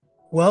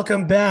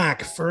Welcome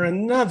back for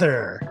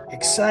another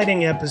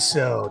exciting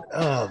episode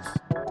of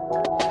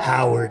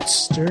Howard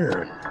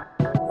Stern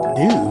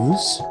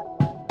News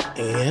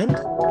and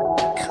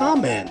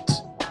Comment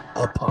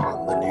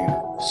upon the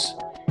News.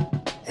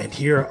 And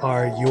here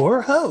are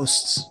your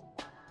hosts,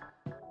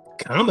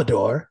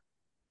 Commodore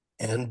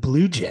and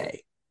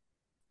Bluejay.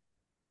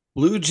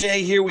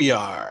 Bluejay, here we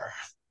are.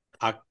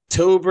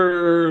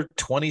 October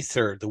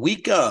 23rd, the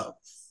week of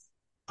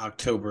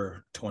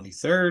October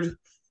 23rd.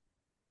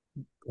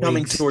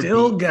 We've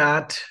still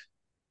got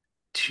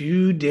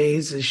 2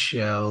 days of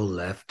show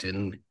left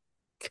in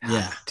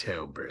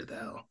October,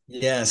 though.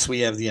 Yes,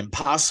 we have the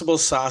Impossible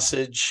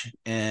Sausage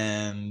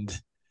and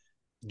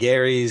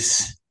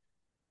Gary's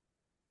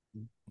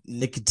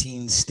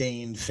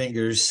nicotine-stained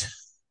fingers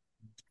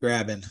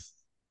grabbing.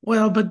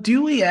 Well, but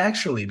do we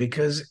actually?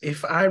 Because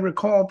if I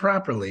recall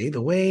properly, the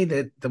way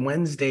that the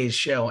Wednesday's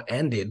show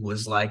ended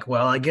was like,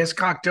 well, I guess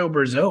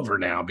Cocktober's over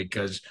now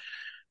because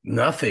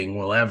nothing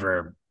will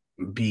ever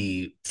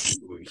be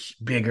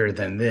bigger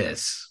than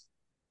this.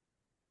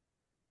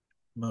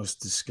 Most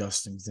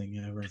disgusting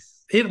thing ever.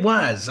 It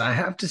was. I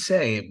have to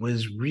say, it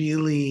was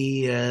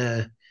really.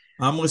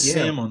 I'm with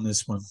Sam on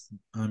this one.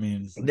 I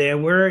mean, there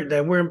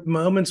were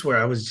moments where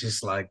I was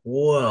just like,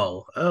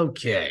 "Whoa,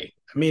 okay."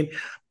 I mean,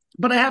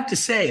 but I have to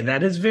say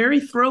that is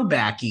very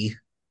throwbacky.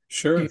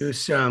 Sure. To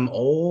some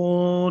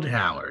old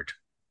Howard.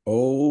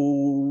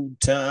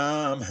 Old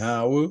time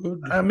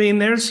Howard. I mean,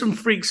 there's some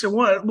freaks. So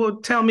what?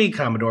 Well, tell me,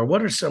 Commodore,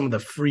 what are some of the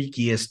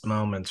freakiest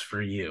moments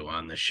for you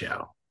on the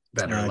show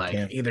that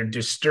are either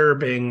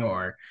disturbing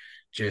or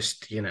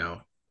just,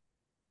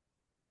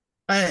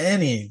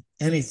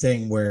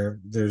 anything where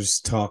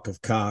there's talk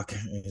of cock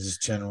is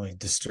generally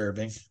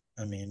disturbing.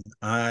 I mean,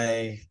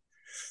 I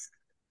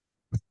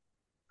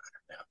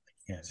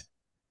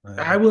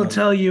will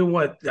tell you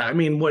what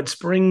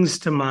springs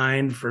to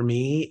mind for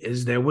me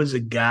is there was a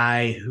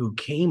guy who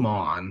came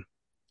on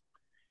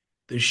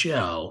the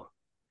show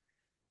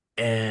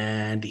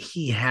and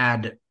he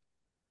had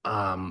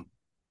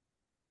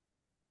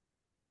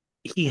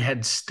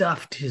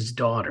stuffed his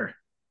daughter.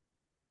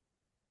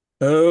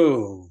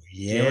 Oh,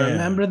 yeah. You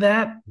remember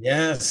that?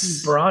 Yes. He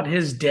brought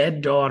his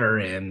dead daughter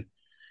in,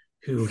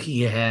 who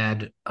he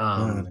had.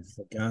 God, I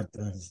forgot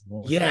that.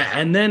 Yeah,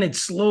 and then it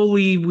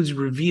slowly was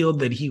revealed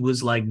that he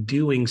was like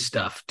doing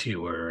stuff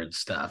to her and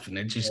stuff, and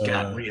it just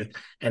got real.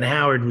 And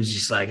Howard was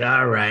just like,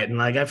 "All right," and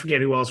like I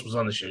forget who else was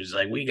on the show. He's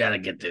like, "We got to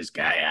get this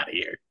guy out of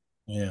here."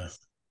 Yeah,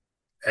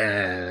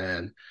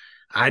 and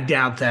I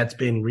doubt that's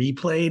been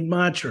replayed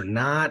much or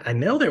not. I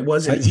know there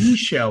was an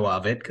e-show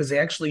of it because they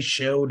actually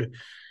showed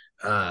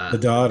the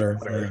daughter.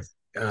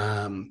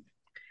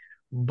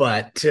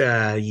 But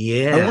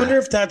yeah, I wonder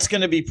if that's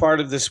going to be part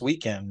of this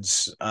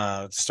weekend's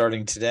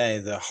starting today,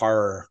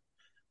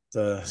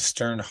 the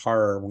Stern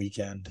Horror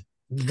Weekend.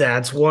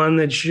 That's one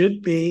that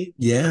should be.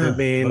 Yeah, I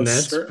mean,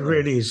 that's certainly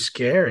pretty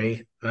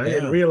scary. I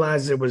didn't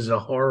realize it was a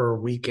horror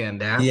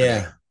weekend happening.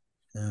 Yeah,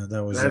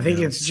 that was. I think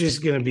it's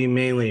just going to be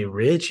mainly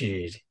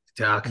Richard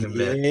talking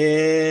about.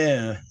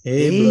 Yeah,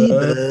 hey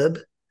bub.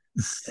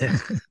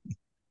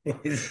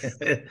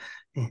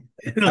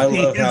 I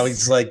love how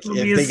he's like,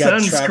 if they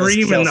got Travis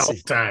screaming Kelce the whole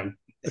time.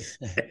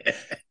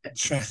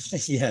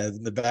 Yeah,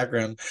 in the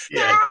background.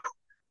 Yeah.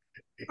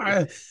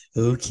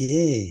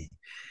 Okay.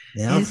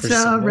 Now it's for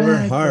some more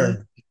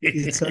horror.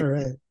 It's all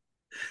right.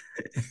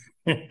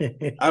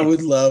 I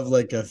would love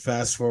like a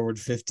fast forward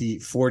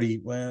 40.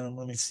 Well,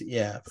 let me see.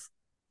 Yeah.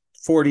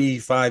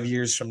 45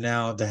 years from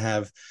now to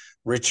have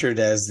Richard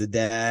as the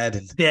dad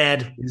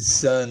and his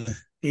son.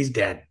 He's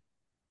dead.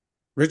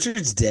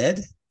 Richard's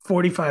dead?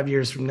 45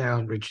 years from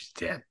now, Richard's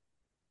dead.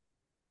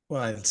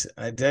 Well,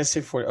 did I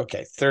say 40?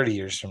 Okay, 30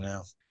 years from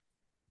now.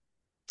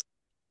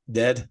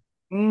 Dead?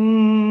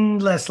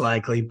 Less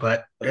likely,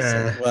 but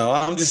well,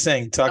 I'm just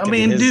saying.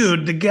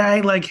 Dude, the guy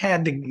like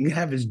had to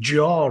have his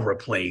jaw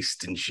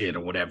replaced and shit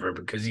or whatever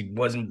because he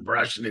wasn't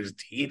brushing his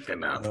teeth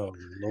enough. Oh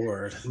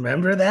Lord,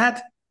 remember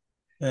that?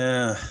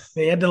 Yeah,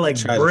 they had to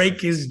like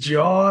break his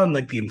jaw and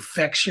like the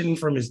infection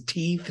from his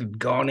teeth had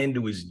gone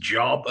into his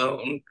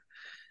jawbone.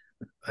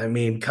 I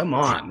mean, come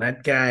on,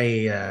 that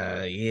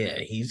guy.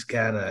 He's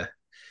got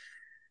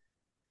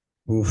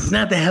he's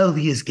not the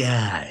healthiest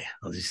guy.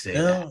 I'll just say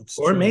that.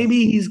 Or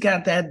maybe he's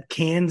got that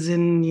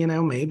Kansan,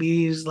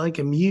 maybe he's like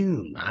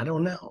immune. I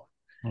don't know.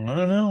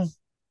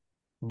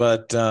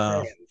 But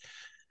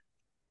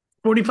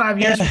 45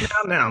 years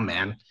from now,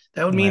 man.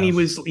 That would mean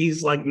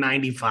he's like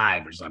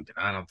 95 or something.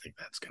 I don't think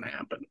that's going to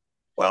happen.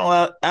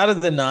 Well, out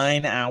of the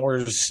 9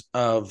 hours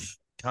of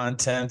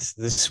content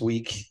this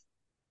week,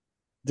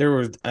 there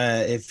were,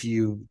 if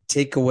you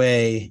take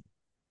away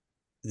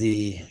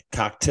the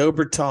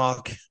Cocktober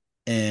talk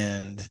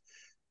and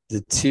the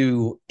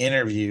 2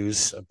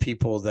 interviews of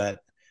people that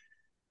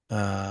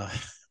I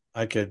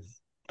could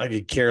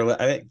care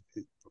less.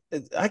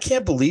 I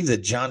can't believe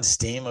that John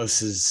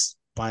Stamos's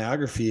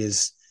biography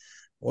is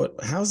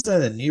how's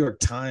that a New York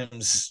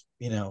Times,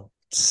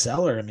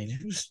 seller? I mean,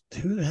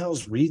 who the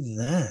hell's reading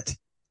that?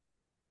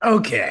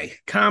 Okay,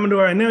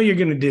 Commodore, I know you're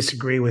going to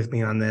disagree with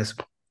me on this,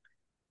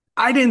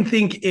 I didn't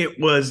think it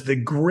was the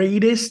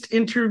greatest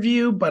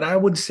interview, but I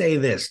would say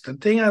this. The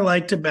thing I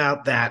liked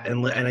about that,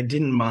 and I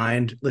didn't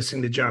mind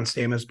listening to John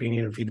Stamos being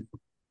interviewed,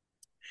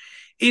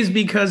 is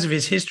because of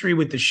his history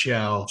with the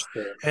show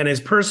Sure. and his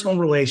personal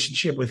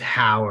relationship with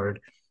Howard.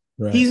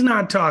 Right. He's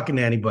not talking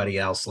to anybody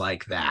else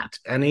like that.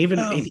 And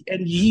No.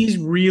 and he's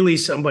really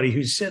somebody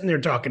who's sitting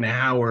there talking to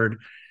Howard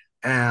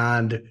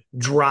and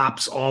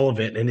drops all of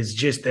it. And it's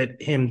just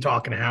that him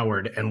talking to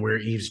Howard and we're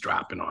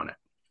eavesdropping on it.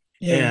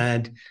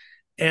 Yeah.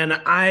 And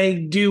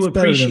I do It's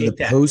better than the appreciate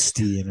that.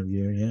 Posty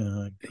interview. Yeah.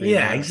 I agree with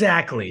Yeah, that.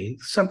 exactly.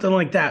 Something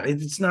like that.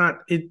 It's not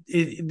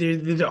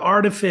the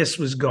artifice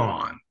was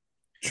gone.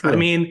 I True.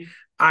 mean,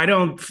 I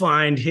don't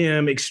find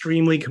him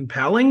extremely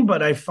compelling,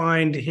 but I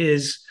find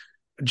his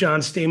John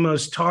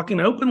Stamos talking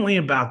openly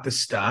about the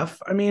stuff.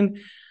 I mean,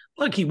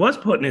 look, he was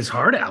putting his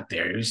heart out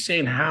there. He was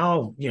saying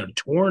how,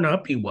 torn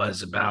up he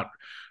was about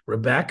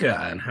Rebecca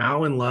and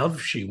how in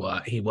love he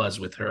was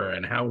with her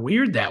and how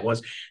weird that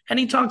was. And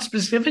he talked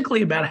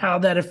specifically about how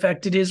that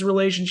affected his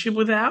relationship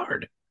with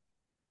Howard.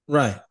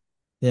 Right.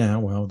 Yeah.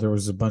 Well, there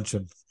was a bunch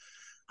of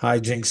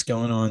hijinks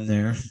going on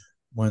there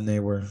when they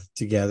were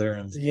together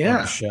and on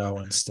the show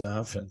and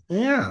stuff. And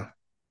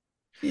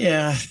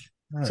yeah.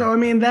 So, I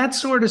mean, that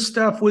sort of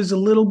stuff was a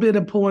little bit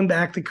of pulling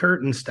back the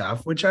curtain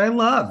stuff, which I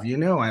love.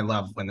 I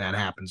love when that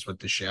happens with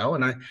the show.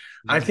 And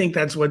I think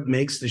that's what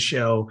makes the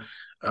show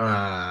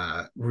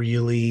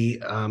really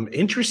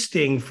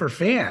interesting for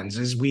fans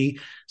is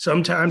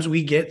sometimes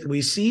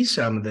we see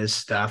some of this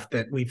stuff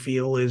that we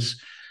feel is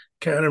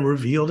kind of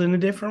revealed in a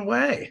different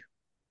way.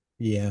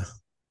 Yeah.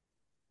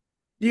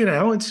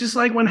 It's just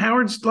like when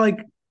Howard's like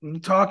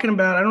talking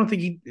about, I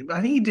think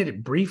he did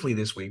it briefly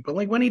this week, but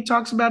like when he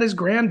talks about his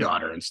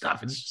granddaughter and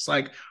stuff, it's just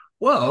like,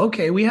 whoa,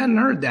 okay, we hadn't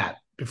heard that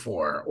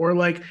before. Or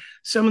like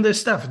some of this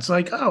stuff, it's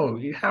like,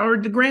 oh,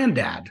 Howard the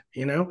granddad,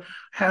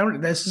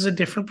 Howard, this is a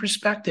different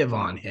perspective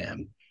on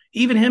him.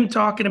 Even him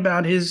talking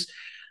about his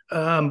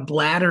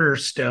bladder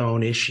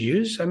stone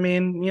issues. I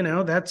mean,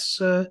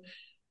 that's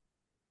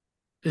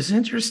is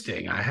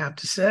interesting, I have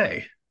to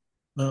say.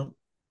 Well,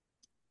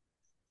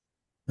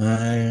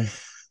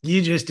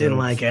 you just didn't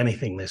like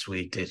anything this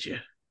week, did you?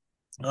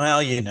 Well,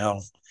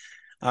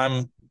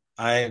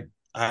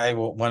 I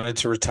wanted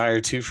to retire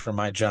too from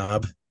my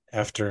job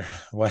after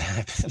what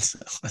happened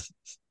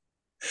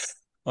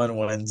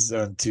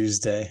on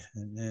Tuesday.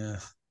 Yeah.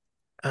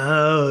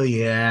 Oh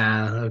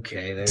yeah.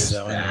 Okay. There's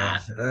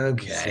that. Yeah.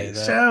 Okay.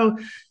 So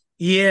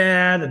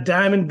yeah, the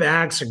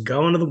Diamondbacks are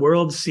going to the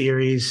World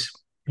Series.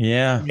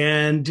 Yeah.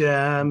 And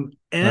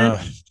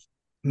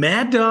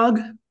Mad Dog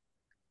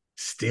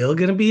still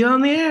gonna be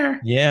on the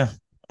air. Yeah.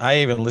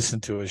 I even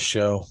listened to his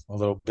show a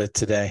little bit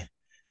today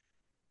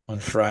on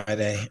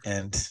Friday.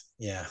 And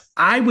yeah.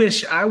 I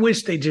wish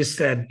they just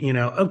said,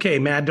 okay,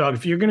 Mad Dog,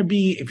 if you're gonna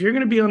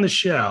be on the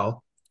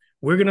show,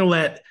 we're gonna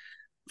let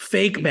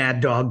fake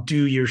Mad Dog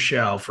do your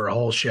show for a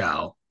whole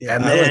show. Yeah,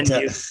 and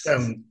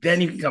then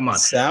you can come on.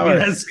 Sour.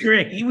 That's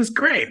great. He was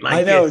great. Like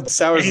I know.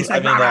 Sour's.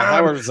 Like,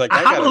 Howard was like,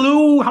 I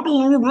love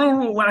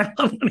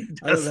when he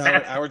does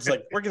that. Howard's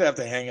like, we're gonna have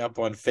to hang up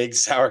on fake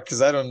Sour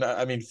because I don't know.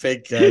 I mean,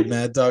 fake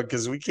Mad Dog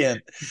because we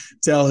can't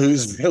tell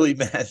who's really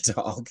Mad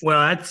Dog.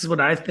 Well, that's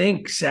what I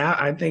think.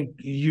 I think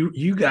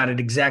you got it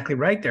exactly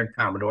right there,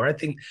 Commodore. I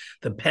think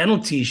the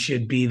penalty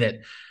should be that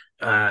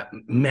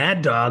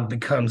Mad Dog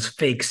becomes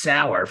fake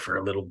Sour for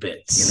a little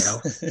bit.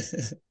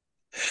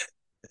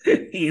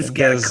 He's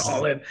got to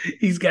call it.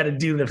 He's got to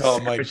do the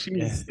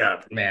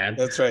stuff, man.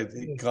 That's right.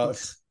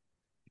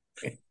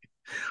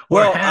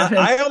 Well,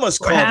 I almost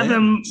called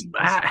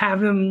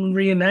have him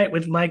reunite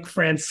with Mike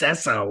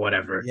Francesa or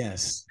whatever.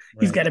 Yes.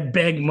 Right. He's got to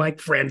beg Mike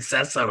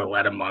Francesa to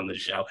let him on the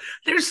show.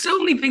 There's so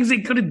many things they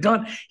could have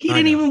done. He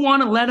didn't even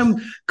want to let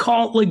him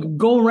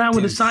go around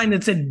with a sign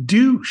that said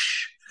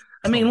douche.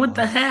 I mean, what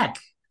the heck?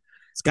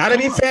 It's got to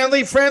be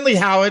family friendly,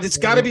 Howard. It's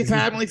got to be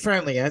family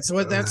friendly. That's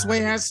the way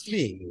it has to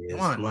be. Come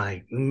on,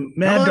 like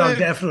Mad Dog,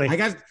 definitely.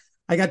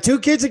 I got 2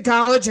 kids in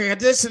college. I got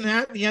this and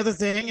that and the other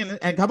thing.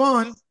 And come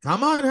on,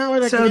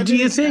 Howard. So, do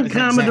you think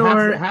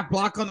Commodore half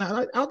block on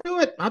that? I'll do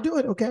it.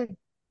 Okay.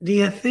 Do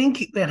you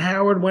think that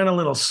Howard went a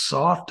little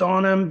soft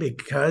on him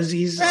because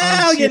he's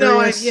well,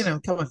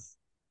 come on.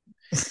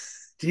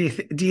 Do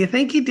you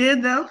think he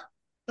did though?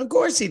 Of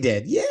course he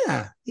did.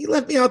 Yeah, he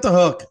let me out the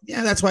hook.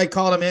 Yeah, that's why I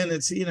called him in.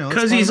 It's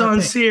because he's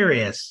on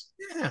Sirius.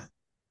 Yeah,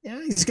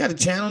 he's got a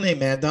channel named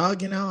Mad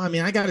Dog. I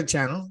mean, I got a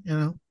channel.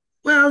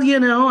 Well,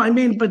 I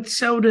mean, but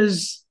so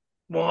does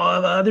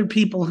other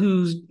people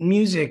whose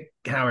music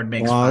Howard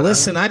makes. Well,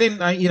 listen, I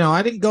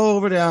didn't go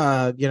over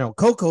to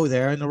Coco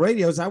there in the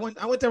radios. I went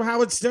to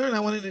Howard Stern. I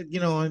wanted to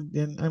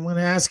I want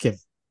to ask him.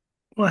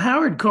 Well,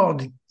 Howard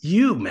called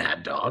you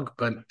Mad Dog,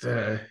 but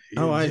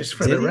just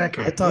for the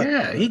record,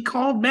 he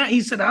called Mad.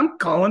 He said, "I'm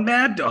calling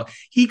Mad Dog."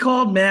 He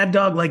called Mad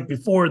Dog like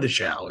before the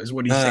show, is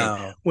what he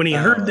said. When he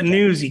heard the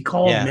news, he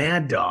called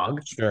Mad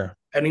Dog. Sure,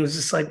 and he was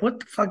just like, "What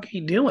the fuck are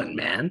you doing,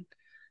 man?"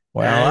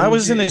 Well, I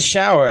was in the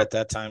shower at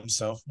that time,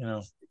 so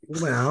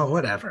Well,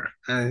 whatever.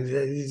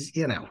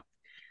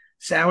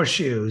 Sour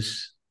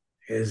shoes.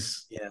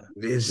 Is Yeah,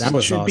 is that he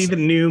was should be the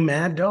awesome. new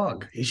Mad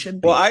Dog. He should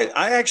Well, be.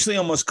 I actually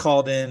almost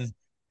called in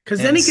Because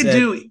then and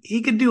said,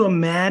 he could do a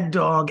Mad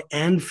Dog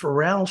and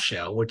Pharrell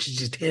show, which is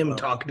just him well,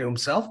 talking to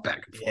himself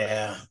back and forth.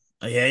 yeah,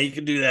 yeah, you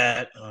can do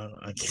that.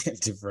 I can't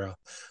do Pharrell,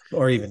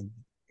 or even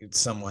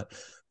somewhat.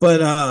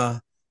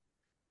 But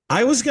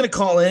I was going to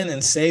call in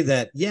and say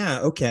that, yeah,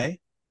 okay.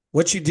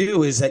 What you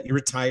do is that you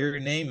retire your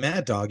name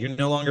Mad Dog. You're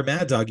no longer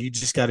Mad Dog. You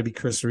just got to be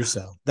Chris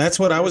Russo. That's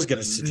what I was going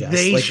to suggest.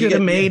 They Like you should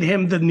have get, yeah, made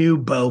him the new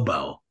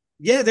Bobo.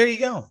 yeah, there you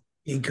go.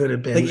 He could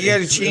have Like been you got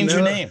to change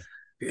your name.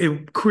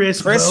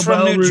 Chris Chris from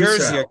Bobo New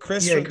Jersey or Russo.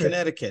 Chris Yeah, from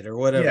Connecticut or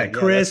whatever. yeah, Yeah, that's a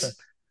Chris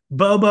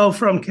Bobo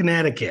from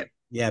Connecticut.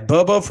 yeah.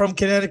 Bobo from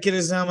Connecticut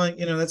is now my,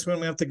 that's what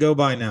we have to go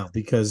by now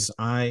because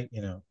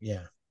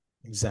yeah,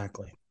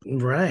 exactly.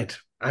 Right.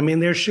 I mean,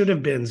 there should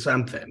have been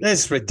something.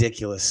 That's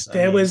ridiculous. I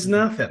There mean, was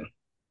nothing.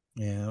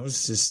 yeah, it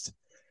was just,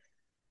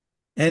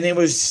 and it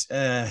was,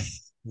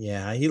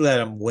 yeah, he let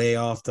him way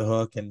off the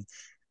hook, and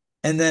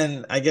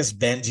then I guess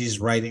Benji's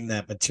writing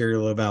that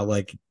material about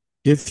like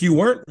if you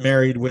weren't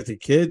married with the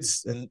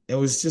kids, and it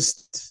was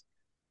just,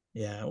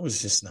 yeah, it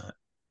was just not.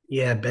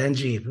 Yeah,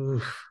 Benji.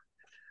 Oof.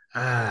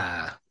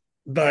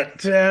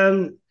 But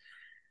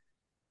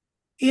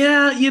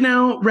yeah,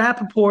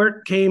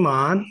 Rappaport came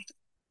on.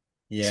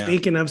 Yeah.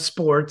 Speaking of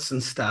sports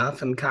and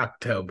stuff and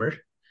Cocktober.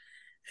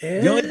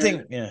 The only Eh,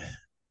 thing, yeah,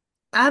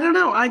 I don't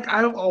know.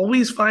 I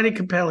always find it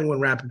compelling when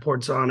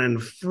Rappaport's on and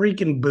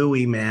freaking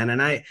Bowie, man.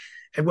 And I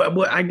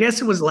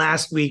guess it was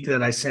last week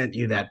that I sent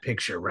you that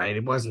picture, right?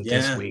 It wasn't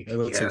this yeah, week. it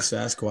looks like Yeah.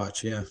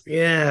 Sasquatch. Yeah.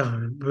 Yeah,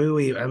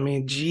 Bowie. I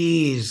mean,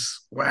 geez.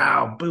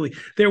 Wow, Bowie.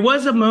 There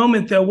was a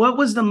moment though. What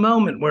was the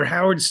moment where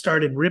Howard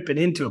started ripping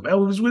into him?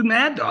 Oh, it was when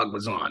Mad Dog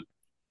was on.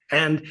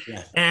 And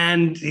Yeah.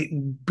 and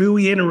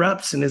Bowie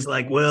interrupts and is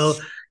like, "Well,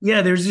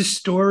 yeah, there's this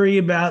story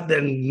about."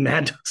 Then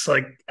Mad Dog's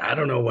like, "I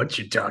don't know what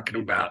you're talking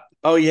about."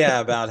 Oh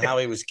yeah, about how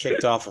he was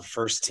kicked off a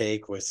first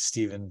take with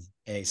Stephen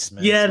A.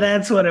 Smith. Yeah, And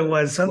that's what it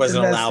was. Something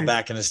wasn't that's allowed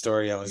back in the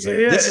story. I was like,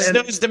 yeah, this is and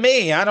news to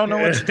me. I don't know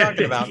what you're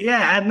talking about.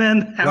 yeah, and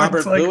then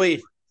Howard's Robert like,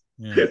 Bowie.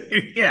 Yeah.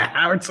 yeah,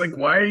 Howard's like,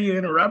 "Why are you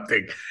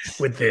interrupting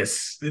with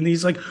this?" And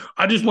he's like,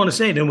 "I just want to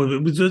say,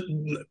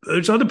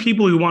 there's other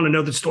people who want to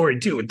know the story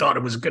too and thought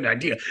it was a good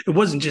idea. It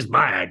wasn't just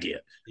my idea."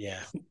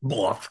 Yeah.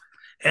 Bluff.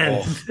 And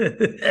Oh,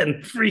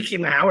 and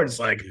freaking Howard's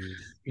like,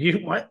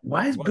 dude.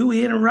 why is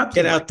Bowie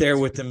interrupting? Get out like there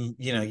this? with them.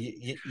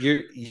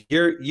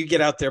 You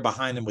get out there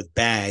behind them with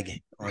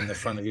bag on the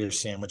front of your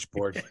sandwich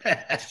board.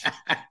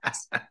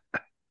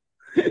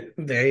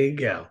 There you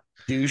go.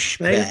 Douche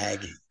They,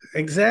 bag.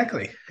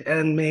 exactly.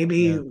 And maybe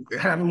Yeah.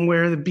 have him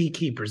wear the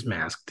beekeeper's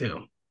mask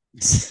too,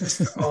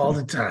 all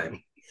the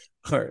time.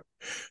 or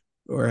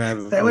or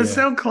have That was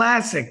so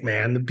classic,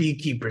 man. The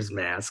beekeeper's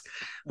mask.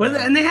 But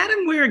and they had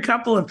him wear a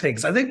couple of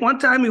things. I think one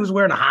time he was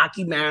wearing a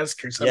hockey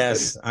mask or something.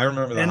 Yes, I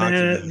remember the And hockey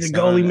then the mask.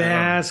 goalie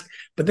mask.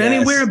 But then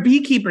he'd wear Yes. a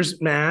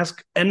beekeeper's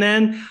mask. And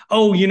then,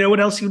 oh, you know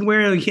what else he would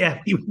wear? Yeah,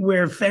 he would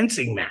wear a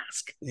fencing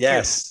mask.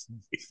 Yes.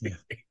 Yeah.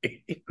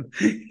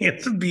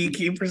 It's a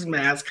beekeeper's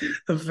mask,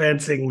 a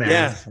fencing mask.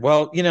 Yeah.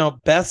 Well,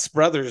 Beth's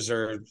brothers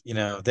are,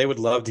 they would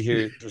love to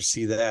hear or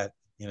see that.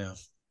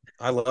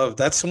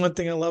 That's the one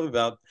thing I love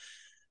about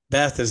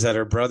Beth is that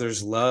her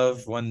brothers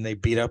love when they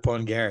beat up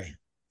on Gary.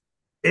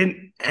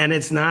 And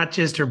it's not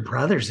just her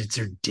brothers, it's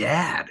her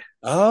dad.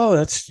 Oh,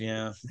 that's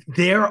yeah.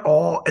 They're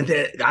all,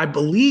 I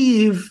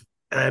believe,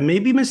 I may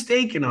be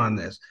mistaken on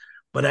this,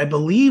 but I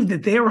believe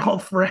that they were all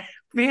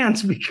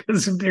fans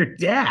because of their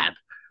dad.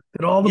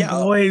 That all the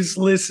boys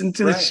listen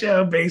to the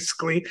show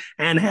basically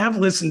and have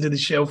listened to the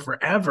show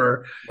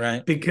forever,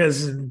 right?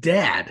 Because of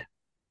dad.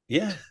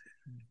 Yeah.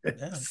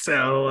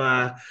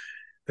 So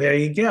there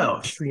you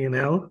go.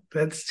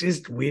 That's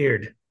just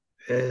weird.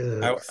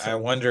 I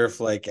wonder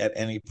if, like, at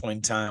any point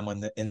in time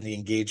in the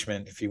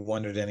engagement, if you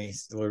wondered any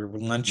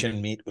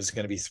luncheon meat was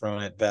going to be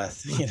thrown at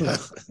Beth.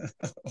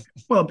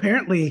 Well,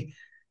 apparently,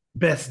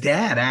 Beth's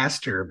dad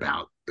asked her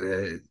about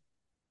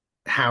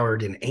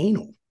Howard and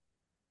anal.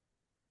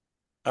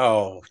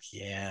 Oh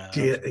yeah.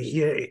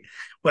 Yeah.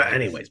 Well,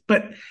 anyways,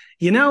 but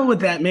what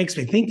that makes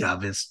me think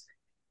of is,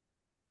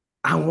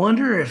 I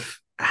wonder if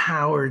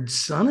Howard's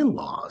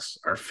son-in-laws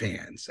are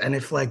fans, and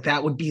if like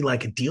that would be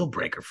like a deal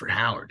breaker for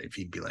Howard if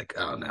he'd be like,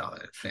 "Oh no, a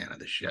fan of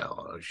the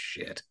show. Oh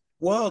shit."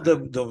 Well,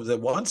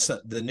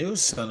 the new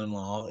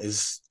son-in-law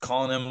is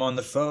calling him on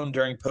the phone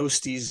during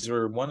Posties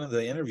or one of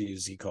the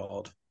interviews he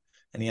called,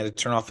 and he had to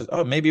turn off his.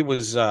 Oh, maybe it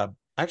was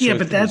actually. Yeah,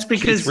 but that's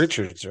because Keith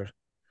Richards or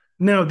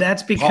no,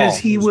 that's because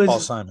he was Paul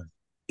Simon.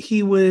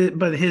 He was,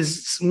 but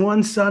his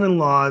one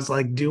son-in-law is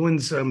like doing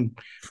some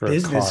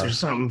business or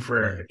something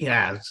for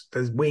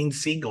the Wayne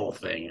Siegel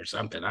thing or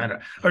something. I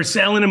don't, or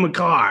selling him a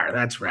car.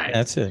 That's right.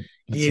 That's it.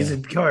 He's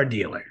a car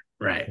dealer,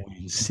 right?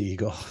 Wayne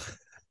Siegel.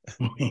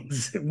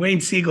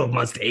 Wayne Siegel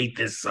must hate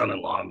this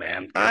son-in-law,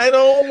 man. I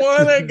don't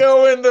want to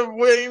go into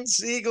Wayne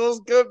Siegel's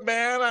good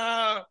man.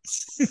 I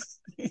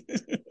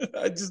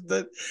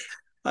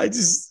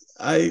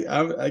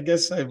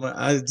guess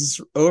I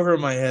just over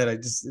my head.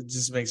 It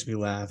just makes me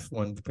laugh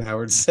when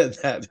Howard said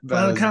that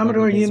about. Well,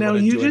 Commodore, you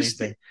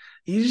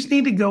You just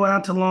need to go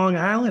out to Long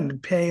Island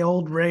and pay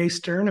old Ray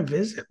Stern a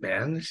visit,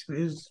 man. I'm I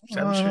sure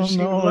don't she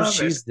would know if love it.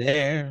 she's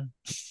there.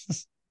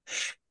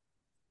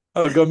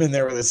 Oh, go in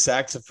there with a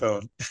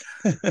saxophone.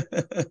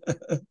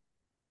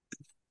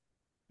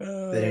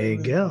 There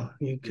you go.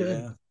 You could.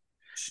 Yeah,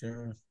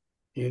 sure.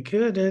 You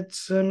could.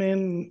 It's, I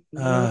mean,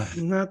 not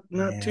too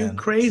Man,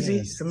 crazy. I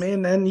just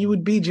mean, then you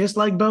would be just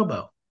like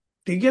Bobo.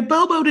 You get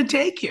Bobo to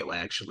take you,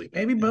 actually.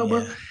 Maybe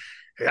Bobo. yeah.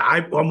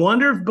 I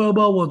wonder if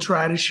Bobo will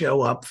try to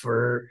show up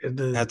for At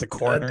the at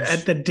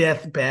corners. the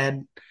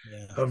deathbed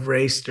Yeah. of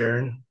Ray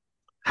Stern.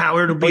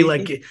 Howard will Oh, be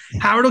like,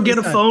 Howard will get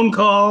he's a not. phone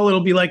call.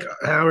 It'll be like,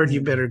 Howard, you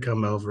Yeah. better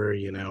come over.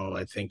 You know,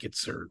 I think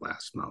it's her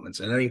last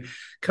moments. And then he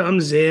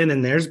comes in,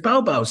 and there's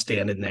Bobo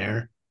standing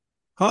there.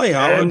 Hi,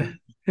 Howard. And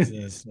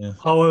Jeez, yeah.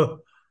 Howard,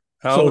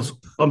 so Howard.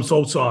 I'm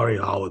so sorry,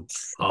 Howard.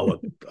 Howard,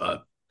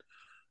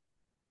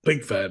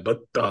 big fan, but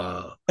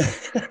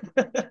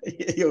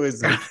He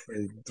always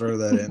throw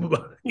that in.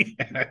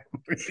 yeah.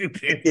 In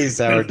case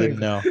Howard didn't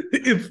know.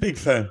 If Big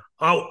fan.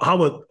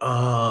 Howard,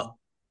 I'm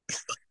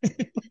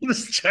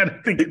just trying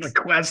to think of the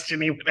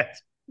question he would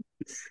ask.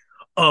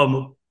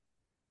 Um,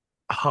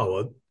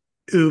 Howard,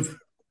 if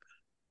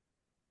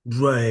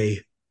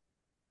Ray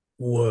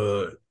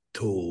were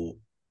to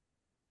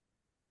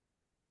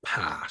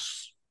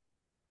pass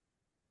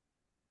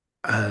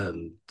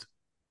and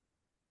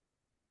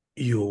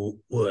you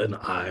and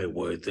I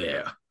were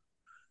there,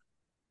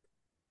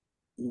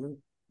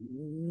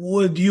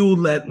 would you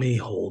let me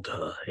hold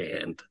her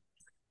hand?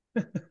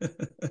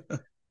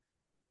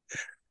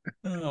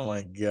 Oh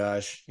my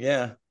gosh.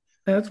 Yeah.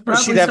 That's Well,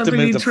 she'd probably have to something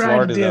move he to tried to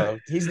Florida do. though.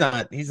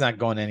 He's not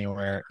going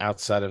anywhere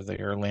outside of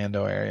the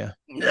Orlando area.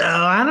 No,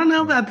 I don't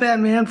know about that,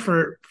 man.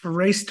 For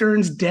Ray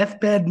Stern's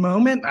deathbed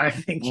moment, I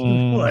think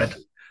he would.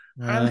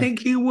 I think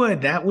he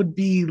would. That would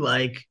be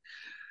like,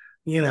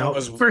 I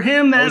was for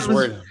him, I that was was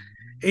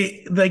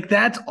worried. like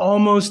that's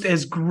almost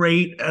as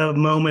great a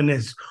moment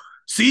as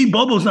see,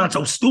 Bobo's not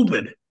so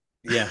stupid.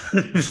 Yeah.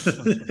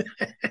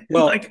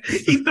 Well, Like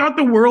he thought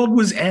the world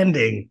was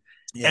ending,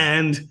 yeah.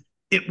 and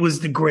it was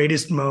the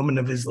greatest moment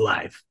of his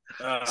life.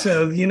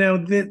 So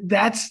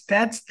that's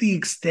the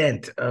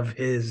extent of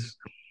his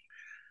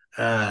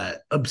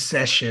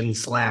obsession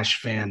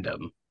slash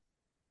fandom.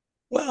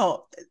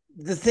 Well,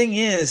 the thing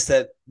is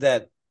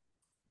that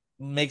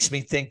makes me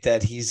think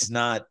that he's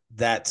not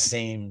that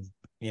same,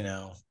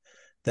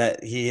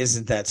 that he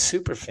isn't that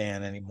super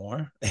fan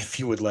anymore, if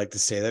you would like to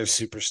say that,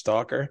 super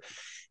stalker,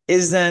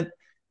 is that,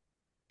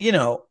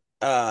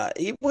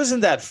 it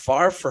wasn't that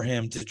far for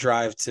him to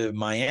drive to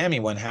Miami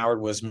when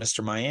Howard was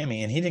Mr.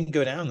 Miami, and he didn't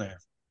go down there.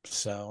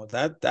 So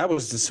that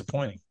was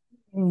disappointing.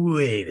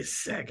 Wait a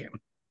second.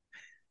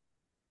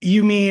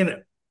 You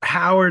mean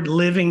Howard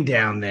living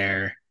down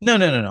there? No.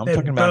 I'm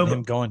talking about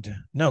him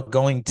Bobo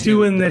going to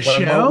doing the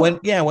show when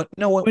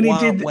he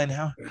did.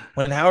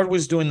 When Howard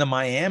was doing the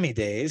Miami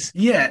days.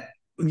 Yeah,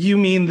 you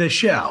mean the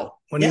show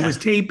when he was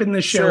taping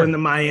the show in the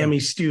Miami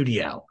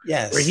studio?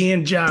 Yes, where he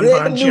and John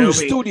Brand Bon New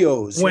Jovi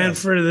Studios went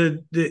for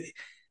the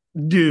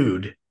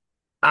dude.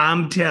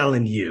 I'm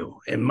telling you,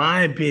 in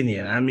my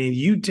opinion, I mean,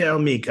 you tell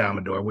me,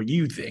 Commodore, what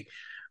you think.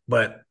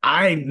 But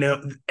I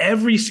know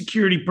every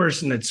security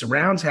person that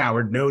surrounds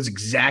Howard knows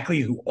exactly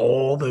who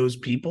all those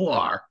people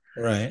are.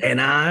 Right.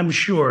 And I'm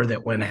sure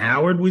that when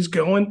Howard was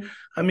going,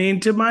 I mean,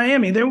 to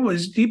Miami,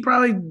 he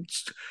probably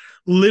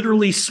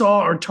literally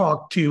saw or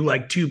talked to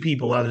like two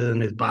people other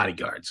than his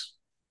bodyguards.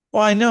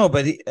 Well, I know,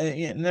 but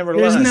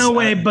nevertheless, there's no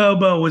way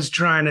Bobo was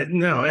trying to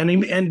no, and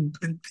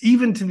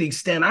even to the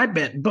extent I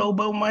bet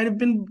Bobo might have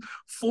been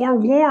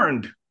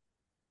forewarned.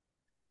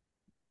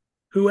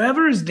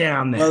 Whoever is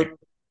down there, well,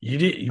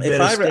 you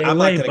better stay I'm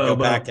away, not going to Bobo.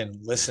 go back and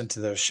listen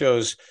to those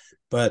shows,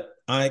 but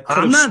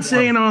I'm not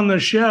saying on the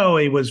show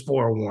he was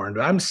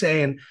forewarned. I'm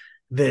saying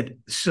that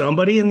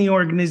somebody in the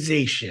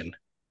organization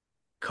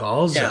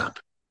calls up,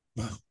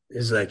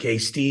 is like, "Hey,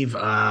 Steve,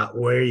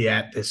 where are you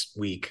at this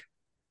week?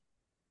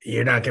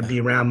 You're not going to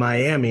be around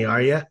Miami,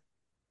 are you?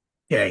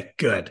 Okay,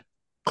 good.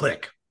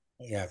 Click."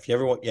 Yeah, if you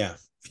ever want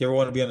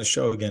to be on the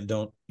show again,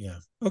 don't. Yeah,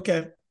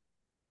 okay.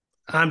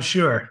 I'm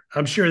sure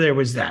there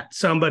was that.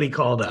 Somebody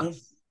called up.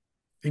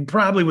 It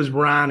probably was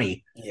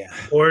Ronnie. Yeah.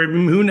 Or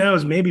who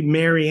knows, maybe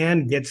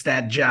Marianne gets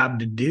that job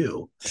to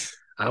do.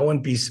 I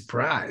wouldn't be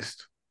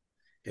surprised.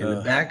 In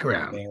the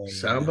background,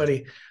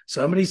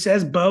 somebody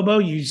says, "Bobo,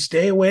 you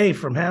stay away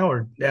from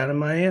Howard down in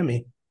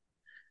Miami."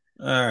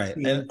 All right.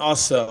 And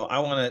also,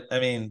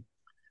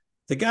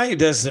 the guy who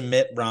does the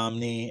Mitt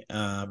Romney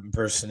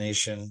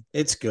impersonation,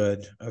 it's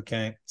good.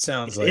 Okay.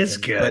 Sounds like it's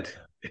good.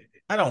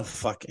 I don't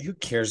who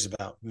cares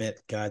about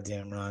Mitt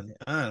goddamn Romney?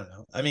 I don't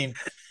know. I mean,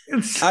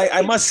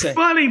 I must say,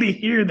 funny to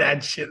hear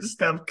that shit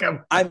stuff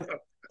come.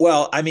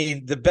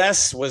 The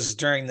best was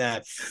during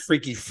that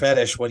freaky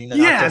fetish when he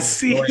knocked on his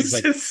door. He's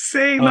like, just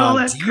saying all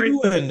that. Do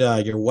you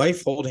and your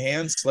wife hold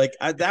hands? Like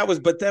that was.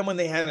 But then when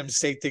they had him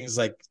say things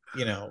like,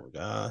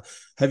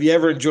 have you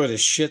ever enjoyed a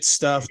shit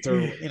stuffed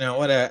or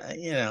what? I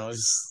don't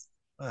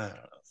know.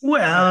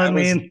 Well, I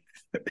mean,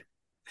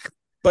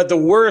 But the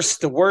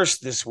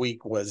worst this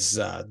week was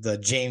the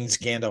James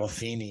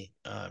Gandolfini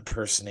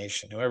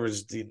impersonation.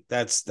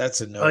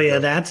 That's a Oh no yeah, go.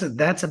 that's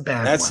a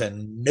bad That's one. a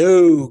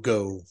no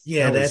go.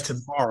 Yeah, That was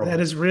that horrible.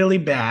 is really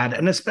bad.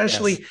 And Yes,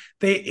 especially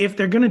if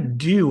they're gonna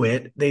do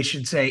it, they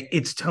should say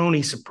it's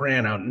Tony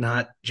Soprano,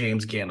 not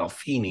James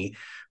Gandolfini,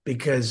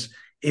 because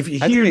if you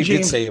I think hear they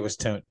did James, say it was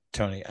Tony.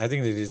 I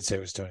think they did say it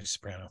was Tony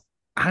Soprano.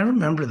 I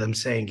remember them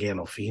saying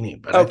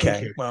Gandolfini, but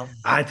Okay, I well,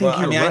 think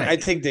I you're mean, I right.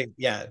 think that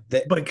yeah,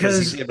 that because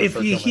he Because did if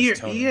refer you to him as hear,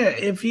 Tony. yeah,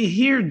 if you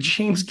hear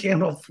James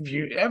Gandolf, if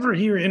you ever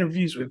hear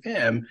interviews with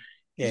him,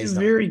 Yeah, he's a he's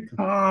not. very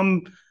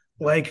calm,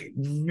 like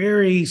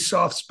very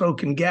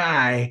soft-spoken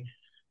guy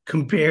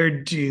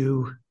compared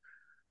to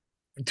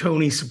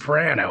Tony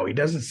Soprano. He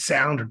doesn't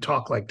sound or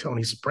talk like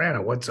Tony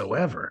Soprano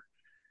whatsoever.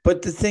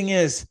 But the thing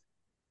is,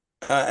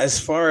 as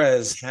far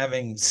as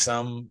having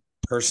some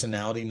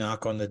personality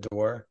knock on the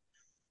door,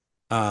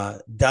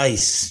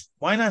 Dice.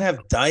 Why not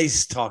have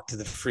Dice talk to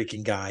the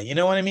freaking guy? You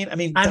know what I mean? I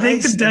mean, I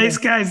think the Dice. I Dice mean,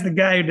 guy is the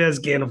guy who does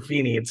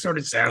Gandolfini. It sort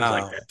of sounds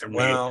like oh that to me.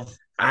 well.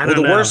 I Well, don't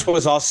the know. worst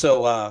was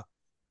also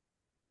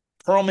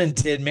Perlman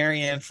did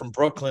Marianne from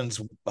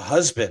Brooklyn's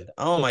husband.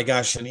 Oh my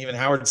gosh! And even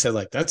Howard said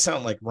like that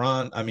sounded like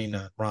Ron. I mean,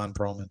 Ron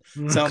Perlman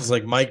sounds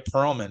like Mike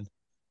Perlman.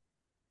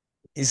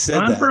 He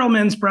said Ron that.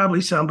 Perlman's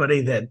probably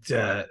somebody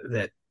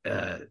that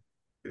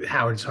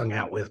Howard's hung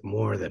out with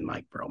more than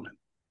Mike Perlman,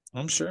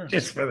 I'm sure.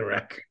 just for the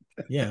record.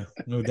 Yeah,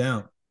 no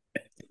doubt.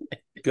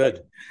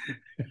 Good,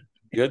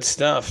 good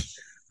stuff.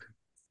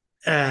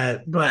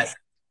 But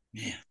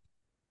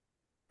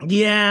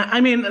yeah,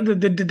 I mean the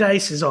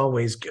Dice is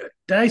always good.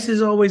 Dice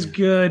is always Yeah.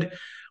 good.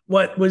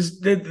 What was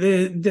the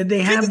did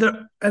they have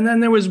the and then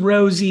there was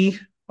Rosie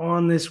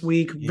on this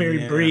week very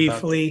Yeah, about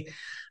briefly.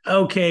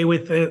 Okay,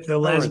 with the or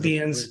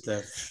lesbians. with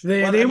the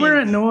well, They I were mean,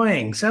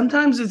 annoying.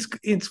 Sometimes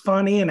it's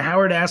funny and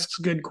Howard asks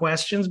good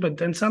questions, but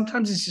then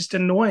sometimes it's just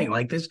annoying.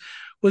 Like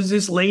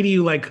this lady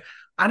who like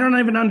I don't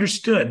even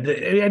understood. I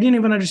didn't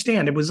even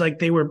understand. It was like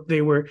they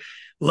were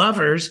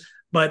lovers,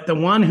 but the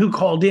one who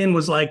called in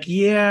was like,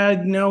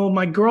 "Yeah, no,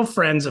 my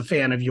girlfriend's a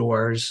fan of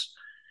yours."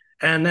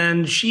 And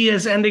then she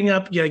is ending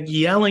up like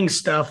yelling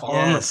stuff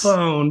on the yes.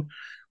 phone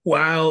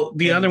while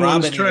the And other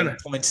one's Robin trying even to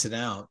points it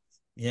out.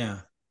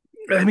 Yeah,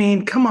 I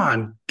mean, come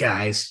on,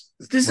 guys.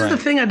 This is the right.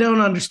 thing I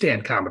don't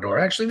understand, Commodore.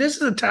 Actually, this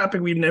is a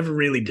topic we've never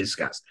really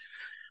discussed.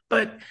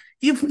 But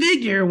you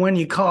figure when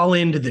you call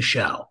into the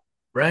show,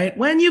 right?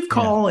 When you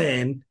Yeah, call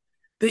in,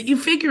 that you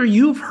figure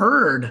you've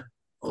heard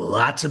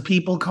lots of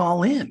people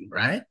call in,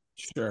 right?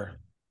 sure.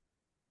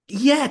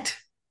 Yet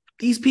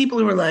these people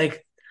who are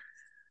like,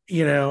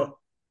 you know,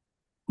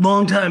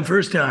 long time,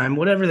 first time,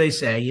 whatever they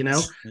say,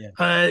 Yeah,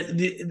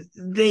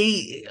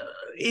 they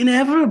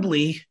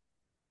inevitably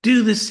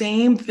do the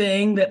same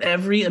thing that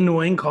every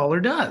annoying caller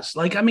does.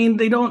 Like, I mean,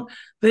 they don't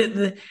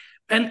the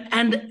and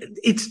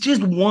it's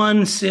just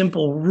one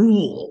simple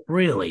rule,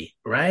 really,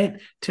 right?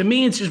 To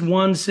me, it's just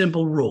one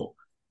simple rule.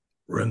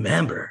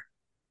 Remember,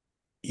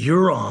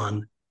 you're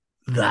on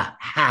the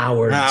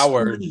Howard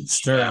Howard Stern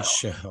Stern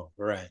show. show.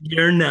 Right,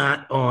 You're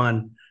not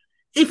on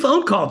a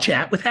phone call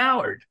chat with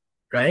Howard,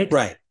 right?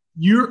 right.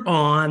 You're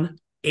on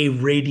a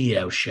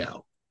radio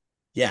show.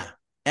 Yeah,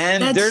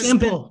 and That's there's been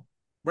simple.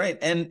 right,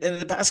 and in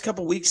the past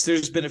couple of weeks,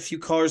 there's been a few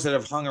callers that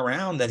have hung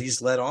around that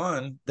he's let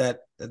on that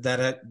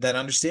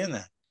understand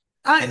that,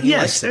 and he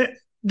Yes, likes it.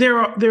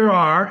 there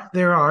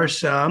are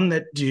some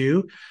that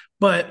do,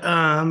 but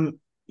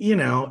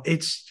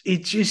it's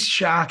just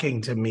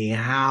shocking to me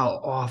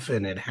how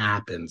often it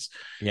happens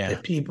Yeah,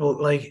 that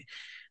people like.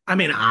 I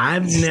mean, I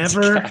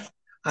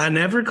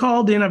never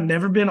called in. I've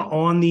never been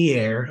on the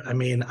air. I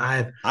mean,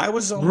 I've I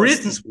was almost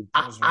written. this week.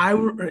 That was wrong.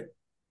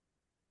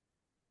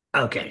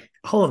 Okay,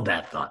 hold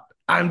that thought.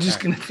 I'm All just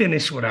right, going to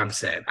finish what I'm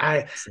saying.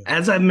 so,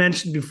 As I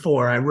mentioned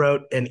before, I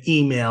wrote an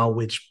email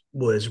which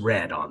was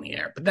read on the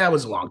air, but that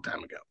was a long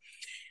time ago.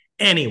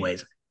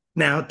 Anyways,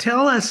 now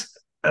tell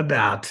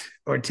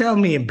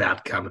me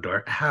about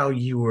Commodore, how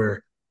you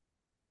were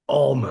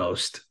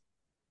almost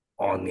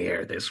on the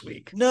air this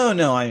week.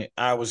 no,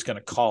 I was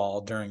gonna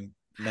call during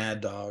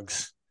Mad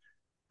Dogs.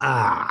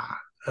 Ah,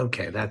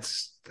 okay,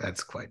 that's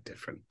quite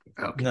different.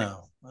 Okay,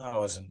 No, I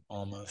wasn't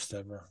almost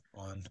ever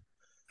on.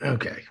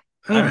 okay.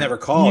 All I've right. never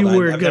called. You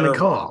were I've gonna never.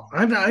 call.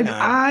 Yeah,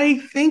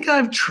 I think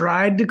I've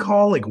tried to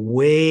call like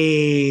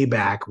way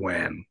back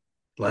when,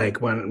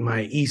 like when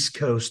my East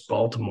Coast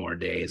Baltimore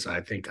days.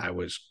 I think I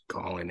was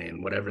calling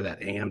in whatever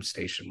that AM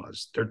station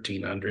was,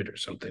 1300 or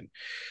something.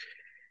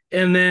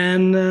 And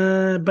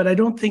then, but I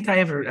don't think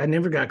I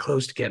never got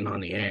close to getting on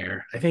the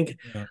air. I think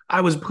yeah,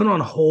 I was put on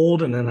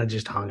hold and then I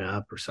just hung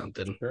up or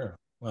something. sure.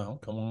 Well,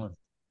 come on.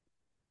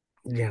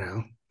 You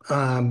know,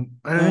 I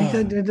think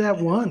I did that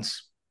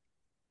once.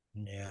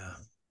 Yeah,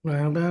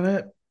 How about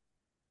it?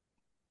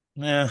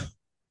 yeah.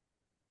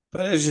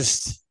 But it's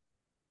just,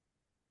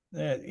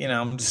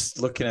 I'm just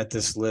looking at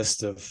this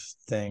list of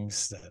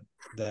things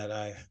that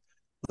I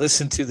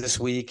listened to this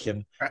week,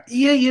 and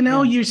Yeah,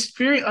 yeah, you're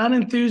very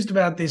unenthused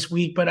about this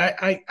week, but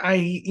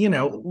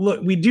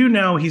look, we do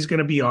know he's going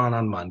to be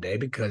on Monday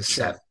because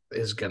Seth sure,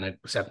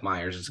 Seth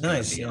Meyers is gonna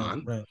Nice. be Yeah.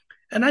 on, Right.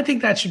 and I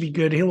think that should be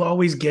good. He'll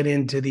always get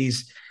into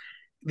these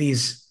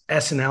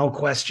SNL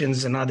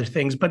questions and other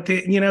things. But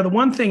the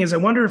one thing is, I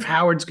wonder if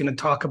Howard's going to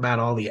talk about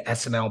all the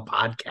SNL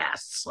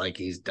podcasts like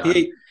he's done.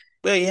 He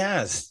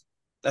has.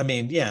 I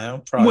mean, yeah,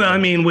 probably. Well, I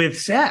mean, with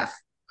Seth,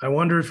 I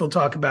wonder if he'll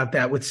talk about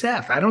that with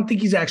Seth. I don't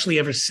think he's actually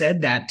ever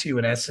said that to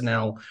an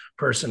SNL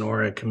person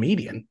or a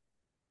comedian.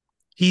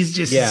 He's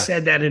just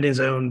said that in his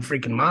own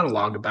freaking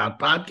monologue about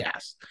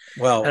podcasts.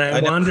 Well, and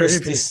I wonder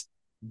if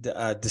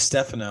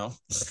DiStefano,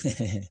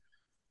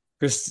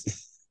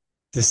 Chris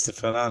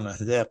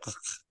DiStefano.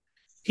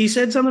 He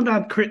said something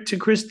to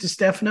Chris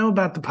DiStefano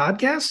about the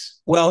podcast.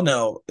 Well,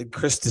 no,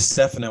 Chris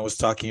DiStefano was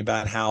talking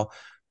about how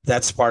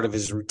that's part of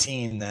his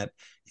routine, that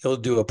he'll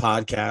do a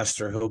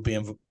podcast, or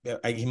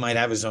he might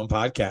have his own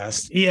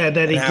podcast. Yeah,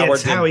 that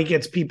how he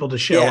gets people to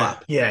show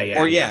up. Yeah,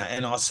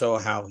 and also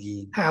how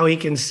he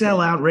can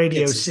sell out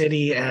Radio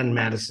City and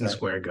Madison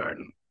Square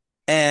Garden,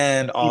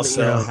 and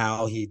also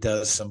how he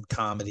does some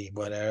comedy.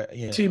 Whatever.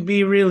 To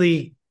be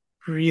really,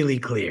 really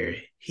clear,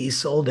 he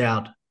sold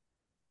out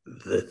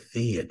the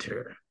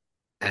theater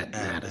at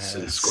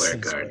Madison Square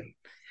Garden.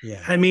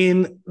 Yeah, I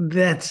mean,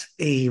 that's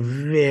a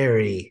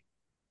very,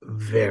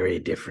 very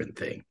different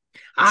thing.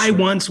 I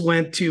once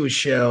went to a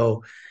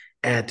show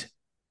at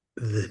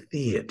the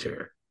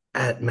theater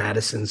at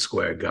Madison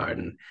Square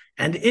Garden,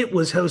 and it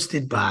was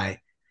hosted by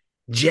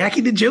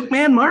Jackie the Joke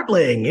Man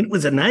Martling. It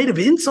was a night of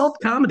insult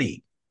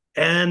comedy.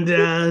 And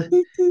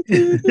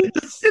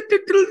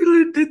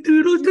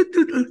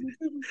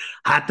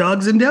hot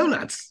dogs and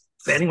donuts.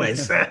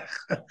 Anyways,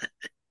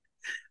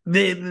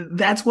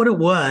 that's what it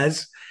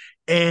was.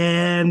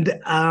 And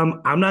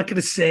I'm not going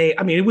to say,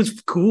 I mean, it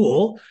was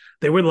cool.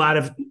 There were a lot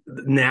of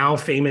now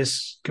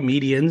famous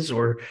comedians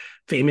or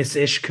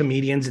famous-ish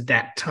comedians at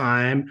that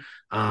time.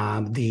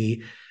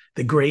 The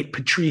great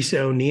Patrice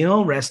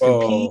O'Neill, rest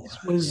in peace,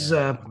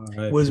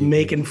 was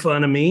making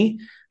fun of me.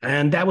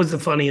 And that was the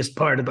funniest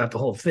part about the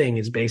whole thing,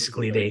 is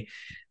basically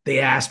they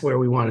asked where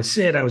we want to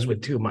sit. I was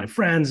with two of my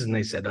friends, and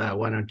they said,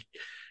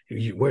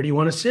 where do you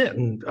want to sit?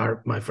 And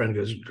my friend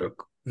goes,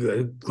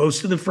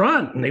 close to the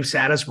front. And they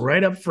sat us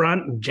right up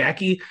front. And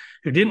Jackie,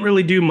 who didn't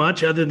really do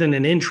much other than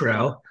an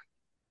intro,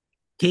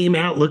 came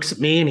out, looks at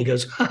me, and he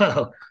goes,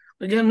 "Oh,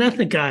 we got an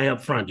ethnic guy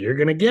up front. You're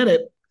going to get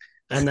it."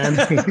 And then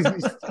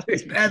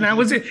and that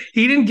was it.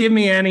 He didn't give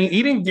me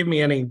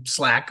any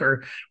slack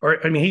or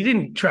I mean, he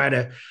didn't try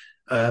to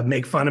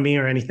make fun of me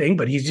or anything,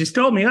 but he just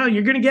told me, "Oh,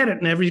 you're going to get it."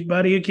 And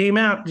everybody who came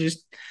out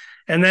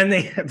and then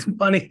the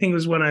funny thing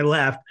was, when I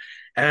left,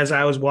 as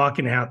I was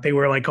walking out, they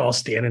were like all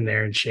standing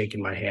there and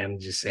shaking my hand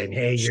and just saying,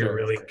 "Hey, you're a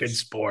really good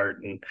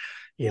sport." And,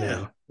 you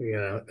know,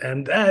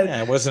 and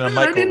it wasn't a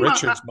Michael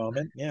Richards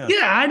moment. Yeah.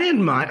 I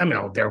didn't mind. I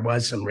mean, there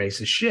was some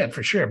racist shit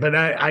for sure, but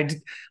I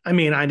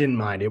didn't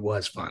mind. It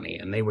was funny.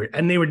 And they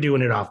were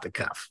doing it off the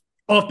cuff.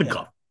 Off the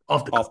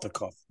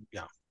cuff.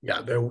 Yeah.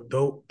 Yeah. There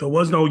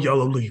was no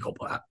yellow legal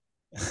pot.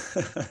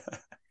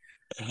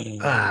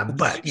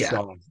 But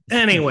yeah.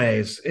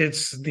 Anyways,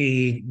 it's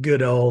the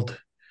good old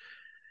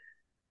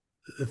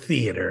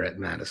theater at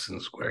Madison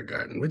Square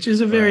Garden, which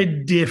is a very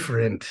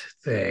different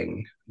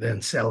thing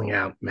than selling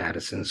out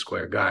Madison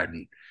Square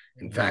Garden.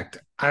 In fact,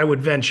 I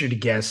would venture to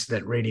guess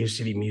that Radio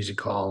City Music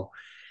Hall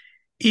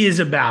is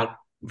about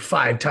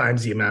 5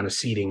 times the amount of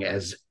seating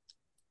as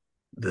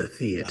the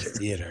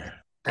theater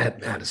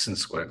at Madison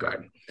Square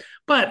Garden.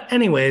 But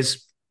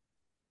anyways,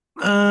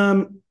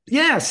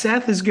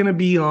 Seth is going to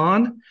be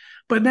on.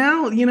 But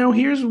now,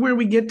 here's where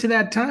we get to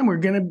that time. We're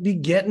going to be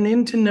getting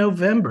into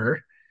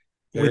November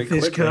with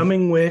this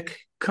coming week.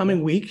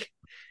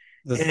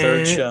 The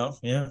third show.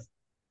 Yeah.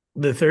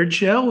 The third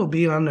show will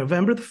be on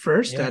November the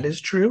 1st. That is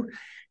true.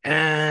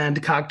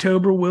 And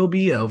October will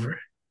be over.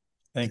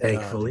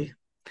 Thankfully.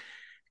 God.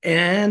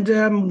 And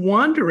I'm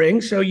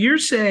wondering, so you're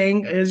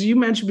saying, as you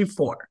mentioned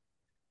before,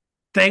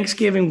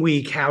 Thanksgiving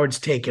week, Howard's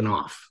taken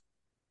off.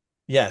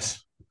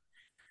 Yes.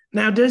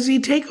 Now, does he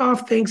take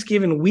off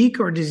Thanksgiving week,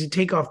 or does he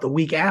take off the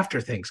week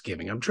after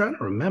Thanksgiving? I'm trying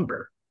to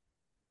remember.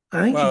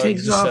 I think he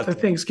takes off the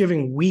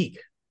Thanksgiving week.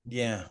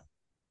 Yeah.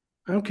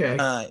 Okay.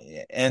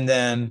 And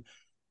then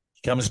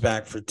he comes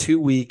back for 2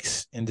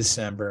 weeks in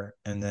December,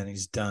 and then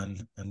he's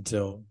done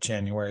until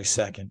January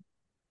 2nd.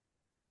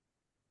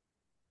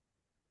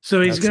 So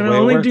he's going to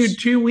only do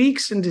 2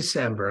 weeks in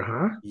December,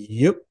 huh?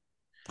 Yep.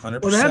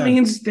 100%. Well, that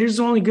means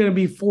there's only going to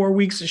be 4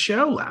 weeks of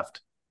show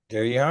left.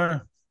 There you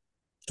are.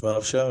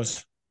 12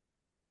 shows.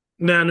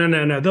 No.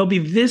 There'll be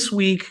this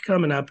week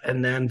coming up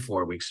and then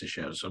 4 weeks of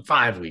shows. So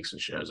 5 weeks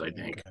of shows, I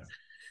think. Okay.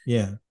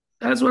 Yeah.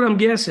 That's what I'm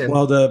guessing.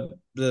 Well,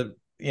 the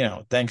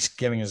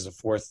Thanksgiving is the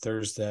 4th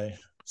Thursday.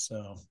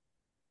 So,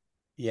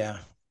 yeah.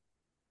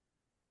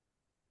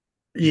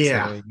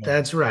 Yeah,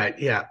 that's right.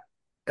 Yeah.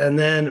 And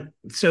then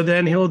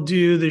he'll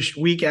do the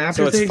week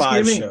after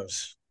Thanksgiving. So it's 5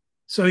 shows.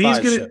 So he's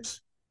going to.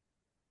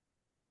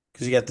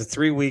 Because you got the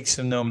 3 weeks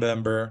in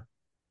November.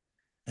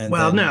 And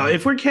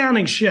if we're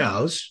counting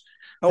shows.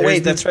 Oh,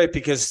 wait, that's right,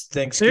 because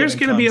Thanksgiving. There's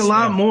going to be a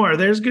lot more.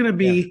 There's going to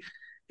be,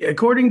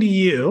 according to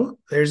you,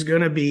 there's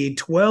going to be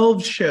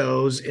 12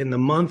 shows in the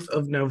month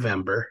of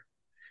November.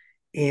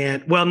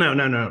 And well, no.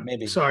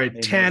 Sorry,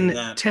 Maybe more than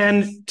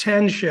that.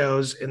 10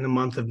 shows in the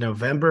month of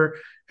November.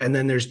 And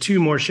then there's two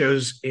more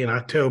shows in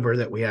October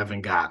that we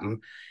haven't gotten.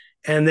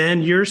 And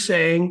then you're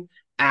saying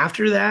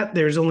after that,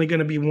 there's only going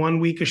to be 1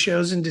 week of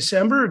shows in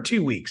December or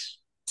 2 weeks?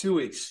 2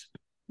 weeks.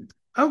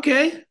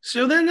 Okay.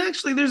 So then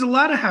actually there's a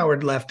lot of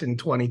Howard left in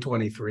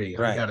 2023,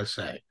 I Right. gotta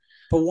say.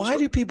 But why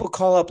do people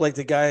call up like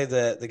the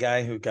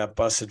guy who got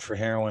busted for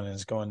heroin and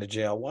is going to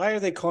jail? Why are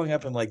they calling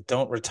up and like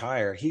don't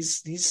retire?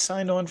 He's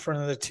signed on for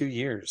another 2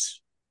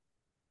 years.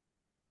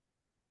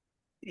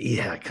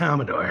 Yeah,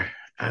 Commodore.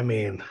 I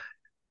mean,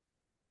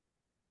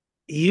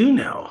 you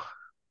know,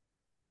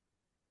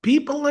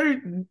 people are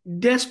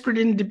desperate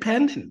and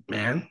dependent,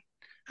 man.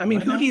 I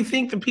mean, I who do know. you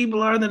think the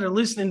people are that are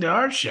listening to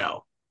our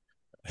show?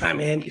 I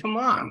mean, come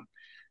on.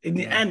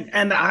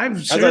 And I've I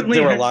thought certainly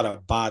there were a heard, lot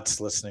of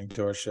bots listening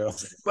to our show.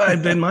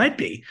 well, it might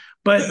be,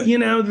 but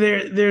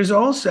there's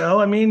also,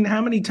 I mean,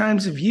 how many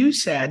times have you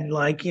said,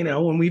 like,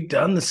 when we've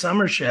done the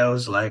summer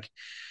shows, like,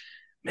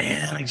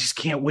 man, I just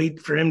can't wait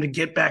for him to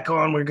get back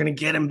on. We're going to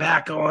get him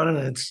back on. And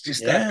it's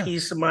just that Yeah,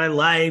 piece of my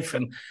life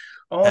and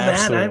all that.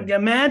 I absolutely.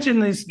 imagine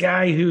this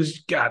guy who's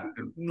got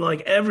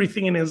like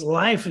everything in his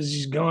life has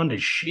just gone to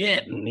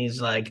shit. And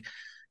he's like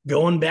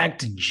going back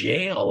to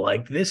jail.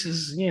 Like, this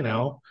is,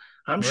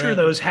 I'm sure Right.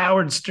 those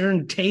Howard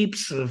Stern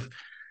tapes of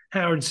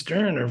Howard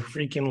Stern are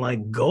freaking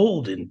like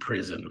gold in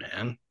prison,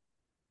 man.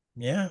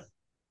 Yeah,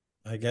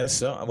 I guess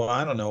so. Well,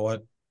 I don't know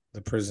what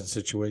the prison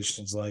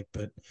situation's like,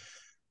 but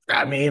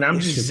I mean, I'm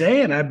it just could.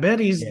 saying, I bet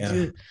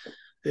Yeah.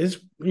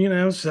 is,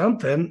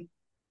 something.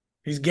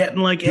 He's getting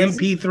like Do you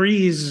think,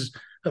 MP3s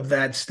of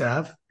that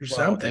stuff or well,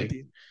 something.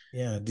 MP,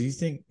 yeah. Do you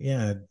think?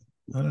 Yeah,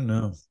 I don't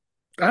know.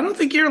 I don't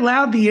think you're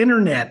allowed the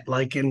internet,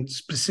 like in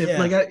specific, Yeah,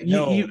 like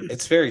no,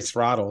 it's very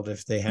throttled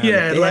if they have it.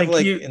 yeah, They have like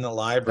like you. in the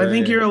I think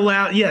library. you're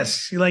allowed.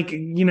 Yes, like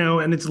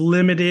and it's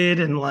limited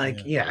and like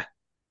Yeah, yeah.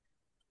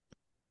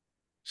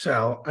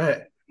 So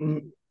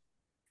man.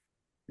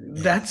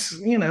 that's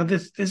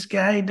this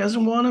guy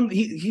doesn't want him.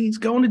 He's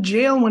going to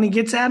jail. When he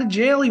gets out of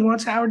jail, he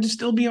wants Howard to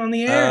still be on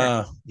the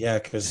air. Yeah,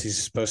 because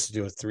he's supposed to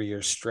do a 3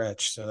 year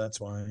stretch, so that's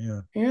why.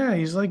 Yeah, Yeah,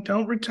 he's like,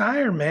 don't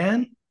retire,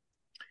 man.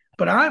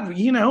 But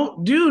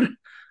dude,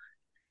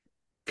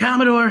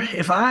 Commodore,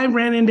 if I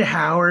ran into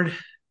Howard,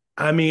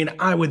 I mean,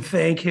 I would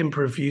thank him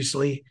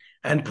profusely.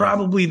 And yeah,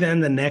 probably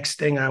then the next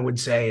thing I would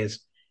say is,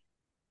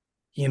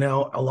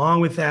 along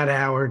with that,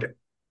 Howard,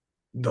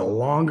 the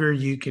longer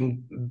you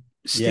can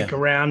stick yeah.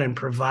 around and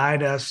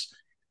provide us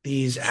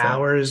these Sure.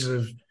 hours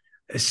of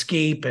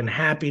escape and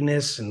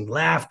happiness and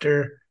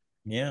laughter,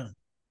 Yeah,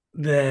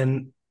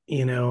 then,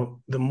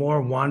 the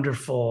more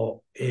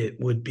wonderful it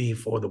would be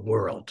for the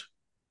world.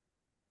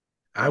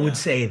 I would yeah.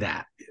 say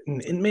that.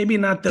 And maybe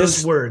not those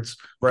Just words,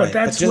 but right, but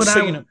that's what just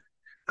so you know,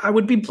 I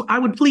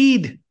would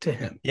plead to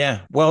him.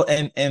 yeah. Well,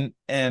 and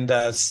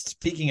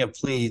speaking of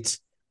pleads,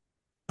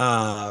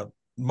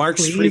 Mark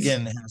Please,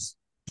 Spriggan has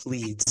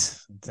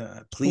pleads,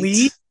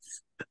 please,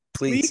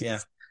 pleats, yeah,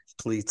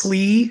 please, pleats,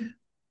 plea.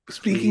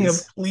 Speaking of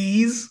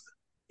please, please,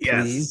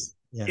 yes, please,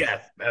 yeah.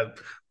 yes,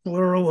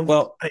 plural of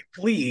Well,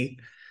 plea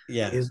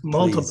yeah, is please.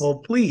 multiple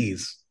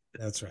please.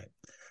 That's right.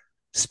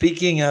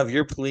 Speaking of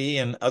your plea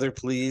and other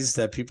pleas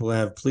that people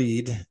have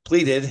pleaded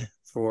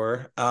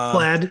for,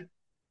 Plaid,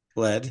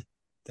 pled.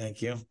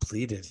 Thank you.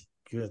 Pleaded.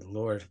 Good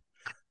Lord.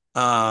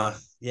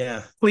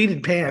 Yeah,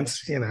 pleated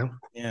Mark's, pants,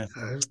 yeah.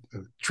 uh,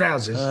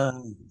 trousers.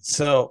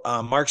 So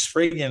Mark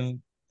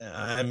Spriggan,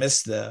 I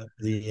missed the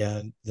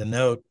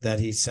note that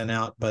he sent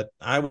out, but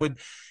I would,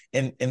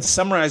 in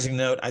summarizing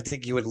note, I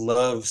think you would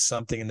love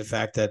something in the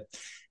fact that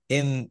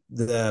in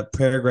the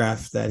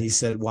paragraph that he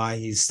said why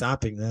he's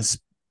stopping this,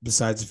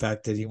 besides the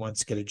fact that he wants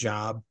to get a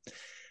job,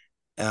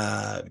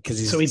 because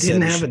he So he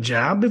didn't said he have a should,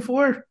 job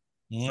before.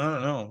 I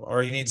don't know,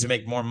 or he needs to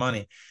make more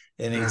money,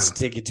 and it's Oh.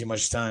 taking too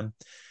much time.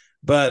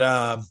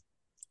 But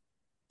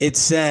it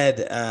said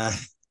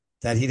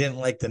that he didn't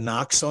like the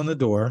knocks on the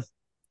door.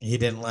 He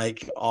didn't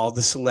like all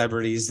the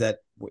celebrities that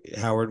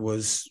Howard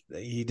was.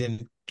 He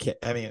didn't.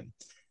 I mean,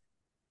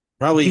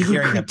 probably He would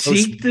hearing that post.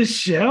 critique the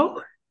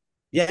show.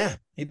 Yeah,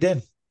 he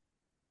did.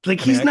 Like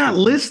I mean, he's I not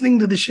could. listening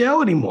to the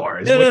show anymore.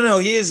 Is No, what? no, no.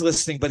 He is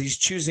listening, but he's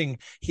choosing.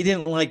 He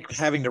didn't like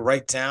having to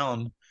write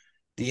down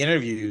the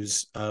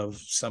interviews of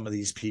some of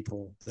these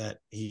people that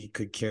he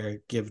could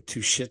give two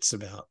shits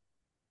about.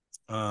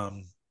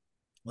 Um,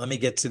 Let me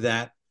get to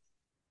that.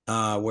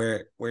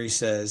 Where he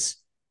says,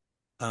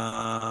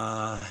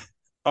 uh,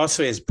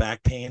 also he has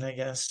back pain, I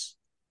guess.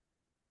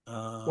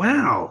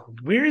 Wow,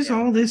 where's Yeah,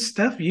 all this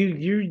stuff?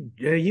 You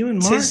and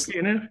it's Mark, his.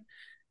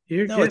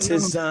 you're No, it's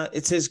getting his. on.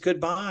 It's his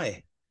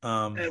goodbye.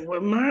 Well,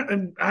 Mark,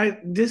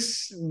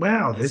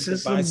 wow, His this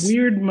is a goodbye.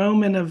 weird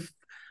moment of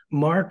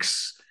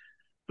Mark's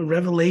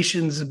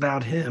revelations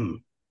about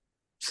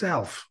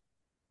himself.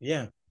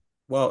 Yeah.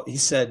 Well, he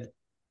said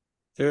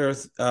there are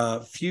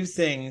a few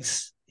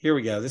things. Here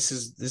we go. This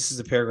is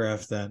the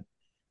paragraph that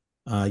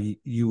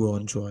you will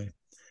enjoy.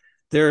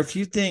 There are a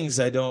few things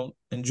I don't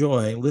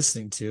enjoy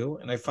listening to,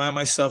 and I find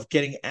myself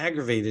getting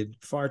aggravated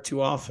far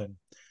too often.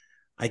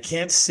 I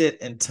can't sit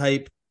and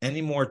type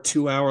any more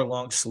 2 hour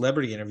long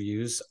celebrity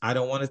interviews I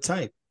don't want to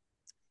type.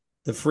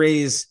 The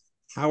phrase,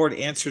 Howard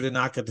answered a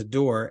knock at the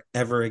door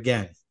ever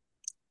again.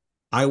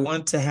 I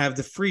want to have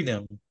the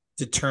freedom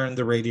to turn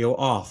the radio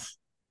off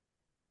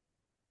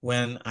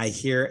when I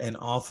hear an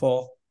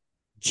awful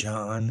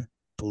John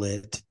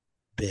Blitt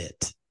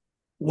bit.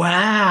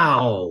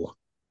 Wow.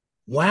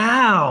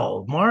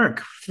 Wow.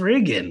 Mark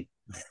friggin'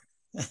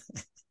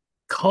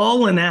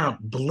 calling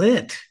out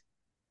Blit.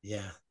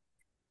 Yeah.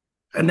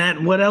 And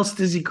that, what else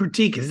does he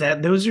critique? Is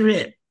that those are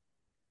it?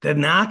 The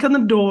knock on the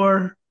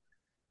door,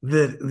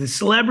 the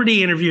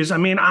celebrity interviews. I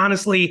mean,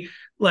 honestly,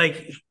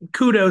 like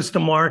kudos to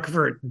Mark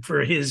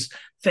for his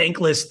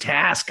thankless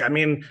task. I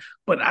mean,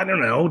 but I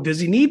don't know.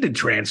 Does he need to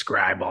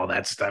transcribe all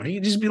that stuff? He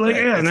could just be like,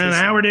 Right. yeah, and then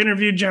Howard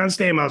interviewed John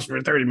Stamos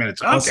for 30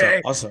 minutes.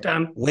 Okay, Also,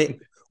 done.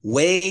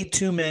 way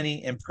too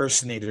many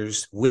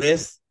impersonators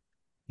with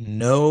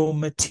no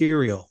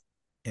material,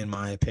 in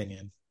my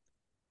opinion.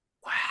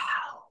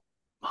 Wow,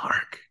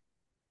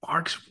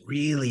 Mark's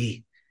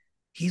really,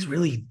 he's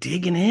really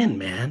digging in,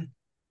 man.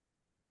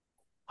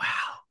 Wow.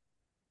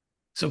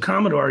 So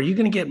Commodore, are you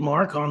going to get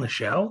Mark on the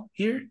show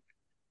here?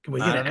 Can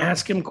we I get don't to know.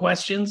 ask him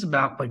questions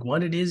about like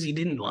what it is he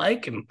didn't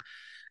like? And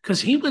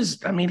because he was,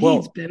 I mean, he's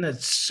Well, been a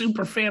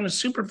super fan of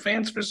super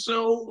fans for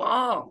so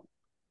long.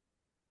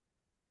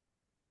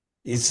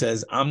 he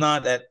says, I'm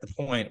not at the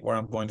point where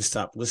I'm going to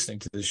stop listening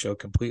to the show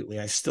completely.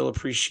 I still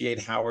appreciate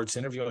Howard's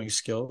interviewing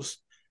skills.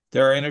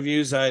 There are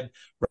interviews I'd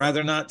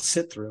rather not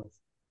sit through.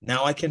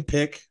 Now I can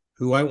pick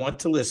who I want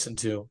to listen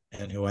to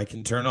and who I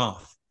can turn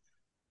off.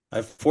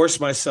 I've forced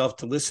myself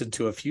to listen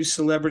to a few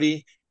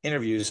celebrity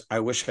interviews I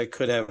wish I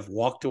could have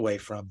walked away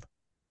from.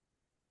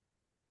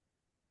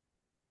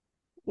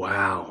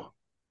 Wow.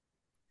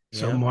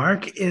 So Yeah.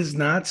 Mark is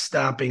not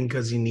stopping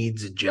because he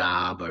needs a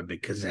job or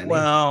because anything.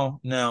 Well,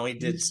 no, he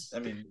did. He's I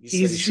mean, he said he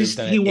he's should have just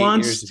done he it 8 years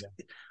wants. ago.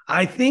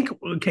 I think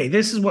okay.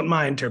 This is what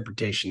my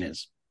interpretation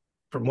is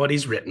from what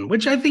he's written,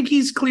 which I think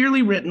he's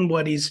clearly written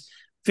what he's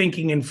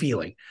thinking and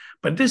feeling.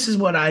 But this is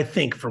what I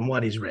think from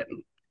what he's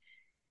written.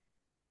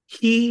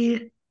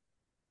 He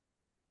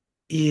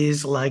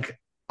is like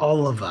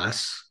all of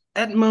us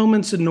at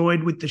moments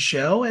annoyed with the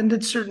show and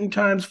at certain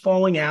times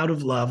falling out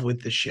of love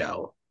with the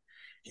show.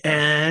 Yeah.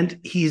 And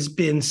he's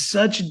been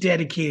such a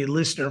dedicated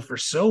listener for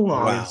so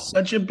long. Wow. It's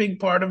such a big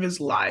part of his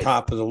life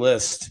Top of the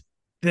list.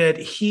 that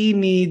he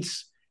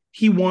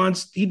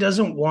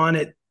doesn't want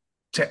it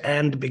to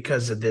end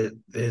because of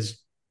his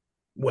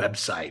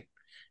website.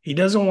 He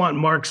doesn't want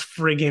Mark's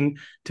friggin'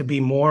 to be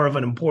more of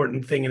an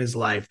important thing in his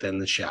life than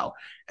the show.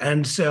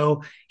 And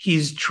so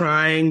he's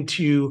trying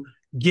to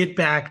get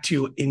back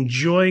to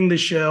enjoying the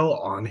show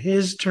on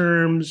his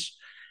terms.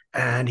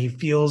 And he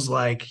feels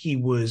like he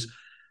was,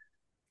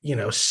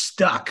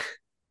 stuck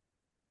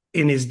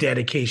in his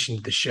dedication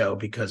to the show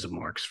because of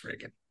Mark's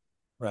friggin'.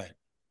 Right.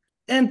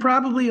 And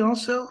probably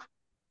also,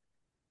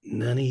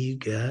 none of you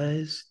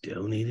guys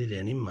donated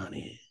any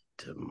money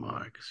to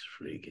Mark's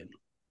friggin'.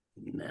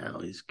 Now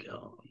he's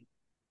gone.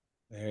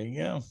 There you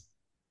go.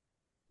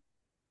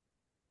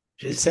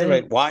 Just You said saying.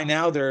 right. Why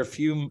now? There are a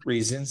few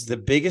reasons. The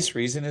biggest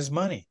reason is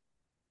money.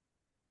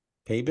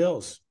 Pay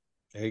bills.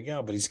 There you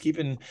go. But he's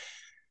keeping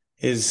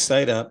his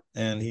site up,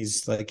 and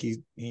he's like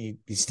he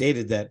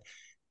stated that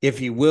if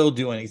he will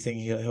do anything,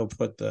 he'll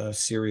put the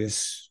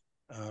serious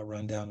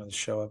rundown of the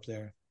show up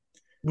there.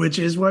 Which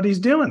is what he's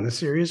doing. The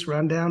serious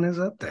rundown is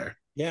up there.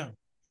 Yeah.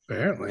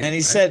 Apparently. And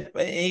he said,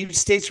 he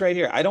states right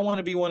here, I don't want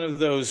to be one of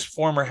those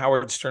former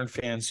Howard Stern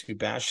fans who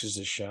bashes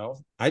the show.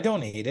 I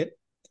don't hate it.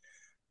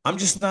 I'm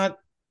just not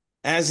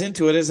as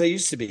into it as I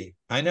used to be.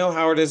 I know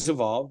Howard has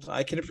evolved.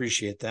 I can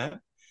appreciate that.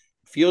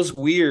 Feels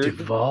weird.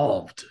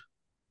 Devolved.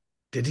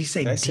 Did he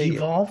say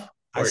devolve?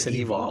 I said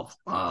evolve.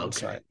 Oh, okay. I'm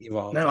sorry,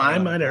 evolve. No, I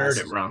might have heard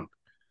it wrong.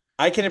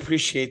 I can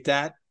appreciate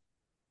that.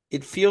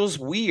 It feels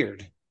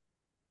weird,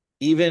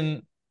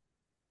 even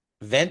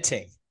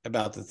venting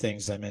about the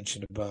things I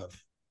mentioned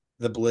above,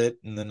 the blit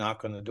and the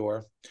knock on the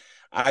door.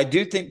 I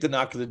do think the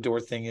knock on the door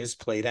thing is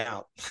played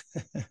out.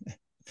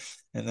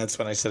 And that's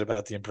when I said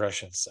about the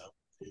impression. So,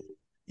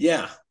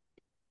 yeah.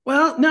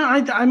 Well, no,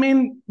 I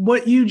mean,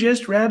 what you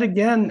just read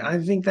again, I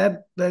think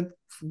that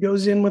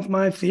goes in with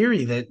my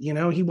theory that,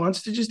 he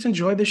wants to just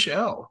enjoy the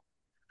show.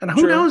 And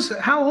who knows,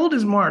 how old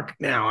is Mark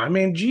now? I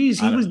mean, geez,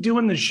 he was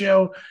doing the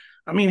show.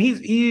 I mean,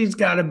 he's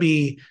got to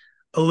be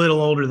a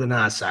little older than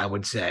us, I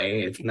would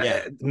say, if not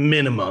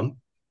minimum.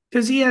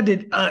 Because he had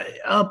it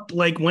up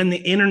like when the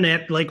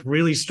internet like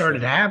really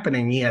started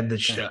happening, he had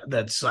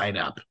that site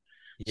up.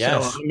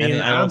 Yes. So, I mean,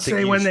 I'd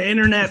say when the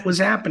internet was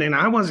happening,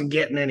 I wasn't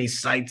getting any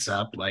sites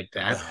up like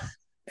that.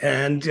 No.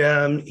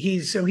 And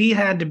he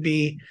had to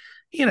be,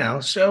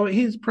 so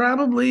he's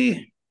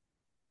probably,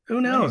 who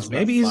knows?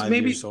 Maybe he's 5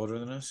 years older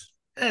than us.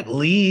 At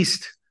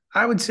least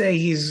I would say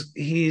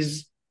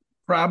he's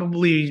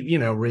probably,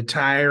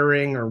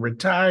 retiring or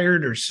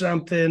retired or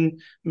something,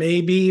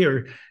 maybe,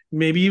 or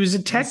Maybe he was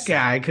a tech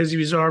guy because he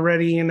was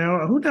already,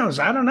 who knows?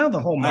 I don't know the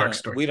whole Mark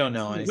story. We don't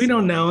know We anything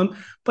don't about know him,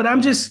 but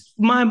I'm just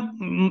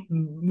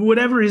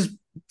whatever his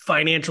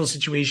financial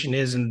situation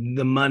is and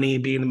the money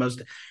being the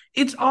most.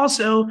 It's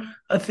also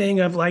a thing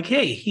of like,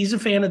 hey, he's a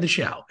fan of the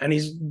show and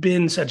he's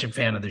been such a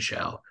fan of the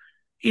show.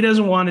 He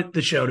doesn't want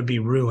the show to be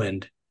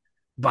ruined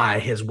by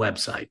his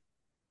website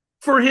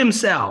for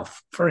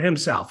himself. For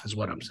himself is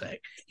what I'm saying.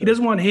 He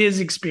doesn't want his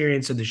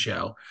experience of the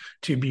show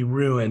to be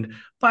ruined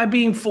by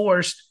being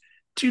forced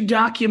to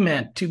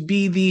document, to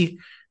be the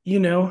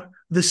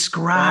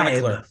scribe,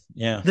 chronicler.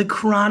 Yeah, the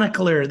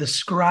chronicler, the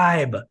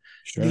scribe,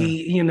 sure.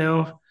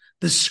 the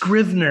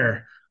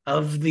scrivener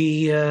of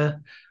the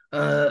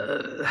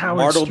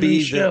Howard Stern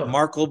show.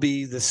 Mark will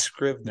be the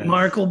scrivener.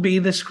 Mark will be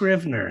the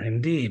scrivener.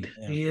 Indeed,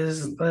 Yeah. he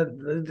is.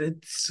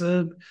 It's.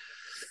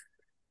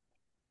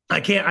 I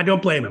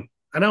don't blame him.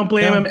 I don't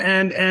blame him.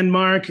 And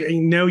Mark, I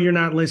know you're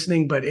not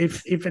listening, but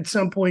if at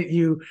some point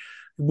you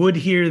would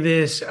hear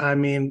this, I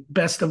mean,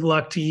 best of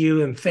luck to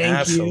you and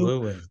thank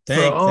you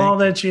for all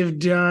that you've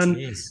done.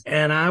 Jeez.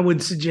 And I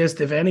would suggest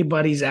if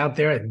anybody's out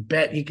there, I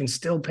bet you can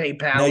still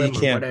PayPal no, him. You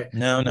can't.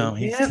 No,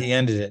 he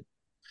ended it.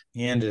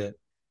 He ended it.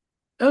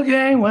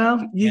 Okay,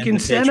 well, you can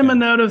send him a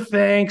note of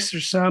thanks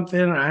or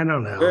something. I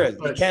don't know. Sure.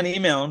 You can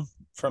email him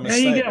from his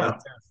site. There you go.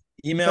 Right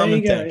there. Email him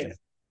and thank him.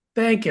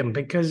 Thank him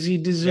because he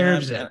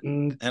deserves it.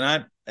 And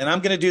I'm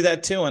going to do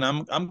that too. And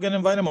I'm going to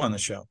invite him on the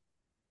show.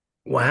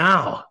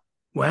 Wow.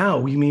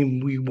 We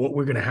mean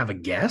we're going to have a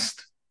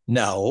guest?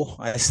 No,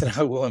 I said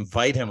I will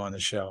invite him on the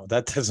show.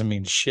 That doesn't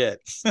mean shit.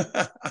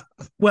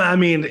 Well, I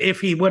mean,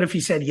 what if he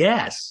said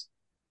yes?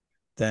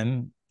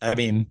 Then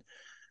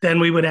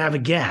we would have a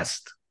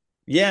guest.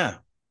 Yeah.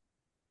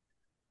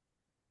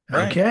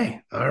 Right. Okay.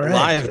 All right.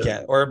 Live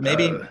guest, or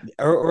maybe,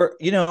 or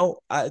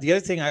the other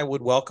thing I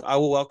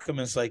will welcome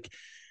is like,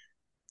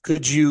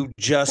 could you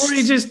just, or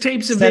he just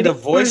tapes a send video, a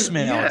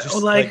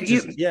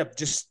voicemail? Yeah,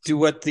 just do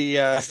what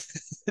the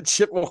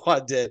Chippewa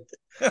did.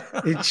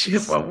 The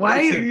Chippewa. Why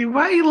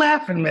are you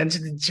laughing?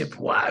 Mentioning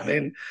Chippewa,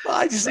 man.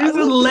 Well, he's a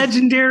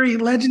legendary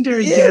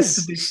guest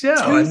of the show.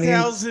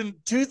 2,000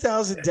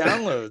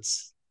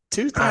 downloads.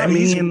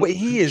 2,000.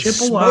 He is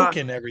Chippewa,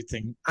 smoking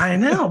everything. I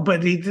know,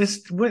 but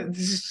there's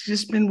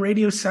just been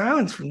radio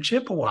silence from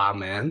Chippewa,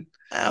 man.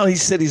 Oh, he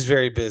said he's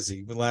very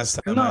busy. The last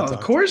time, of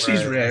course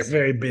he's very,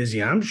 very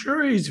busy. I'm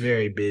sure he's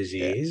very busy.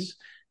 Yeah.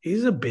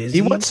 He's a busy.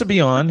 He wants to be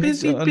on. On the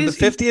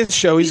 50th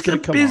show, he's going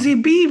to come on. He's a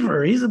busy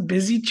beaver. He's a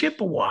busy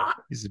Chippewa.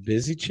 He's a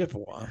busy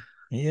Chippewa.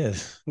 He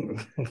is.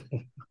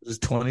 There's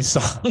 20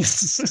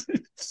 songs.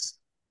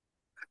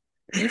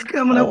 He's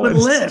coming up with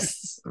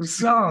lists of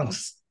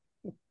songs.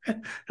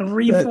 And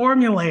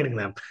reformulating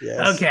them.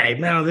 Yes. Okay,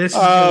 now this.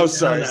 Oh,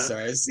 sorry.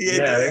 See,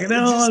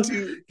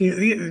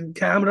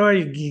 Commodore,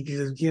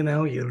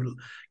 you're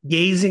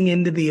gazing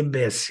into the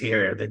abyss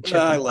here. The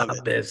Chippewa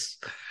abyss.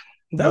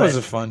 That was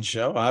a fun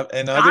show, I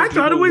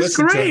thought it was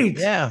great.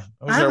 Yeah,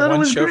 I thought it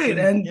was great,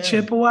 and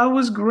Chippewa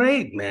was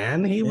great,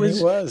 man. He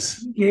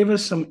gave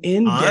us some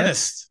in-depth.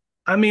 Honest.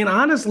 I mean,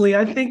 honestly,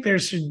 I think there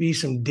should be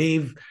some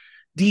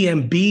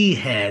DMB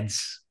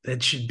heads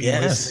that should be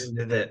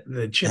listening to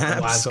the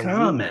Chippewa's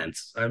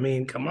comments. I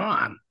mean, come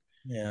on.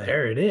 Yeah.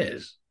 There it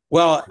is.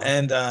 Well,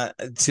 and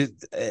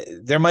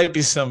there might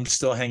be some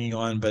still hanging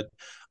on, but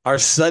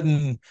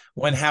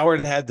when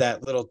Howard had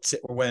that little,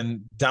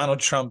 when Donald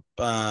Trump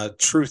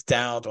truthed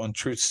out on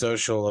Truth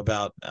Social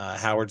about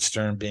Howard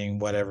Stern being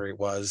whatever he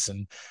was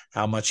and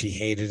how much he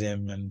hated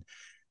him. And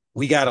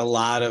we got a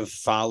lot of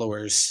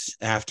followers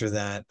after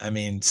that. I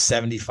mean,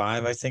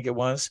 75, I think it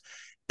was.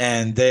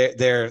 And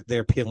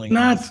they're peeling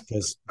off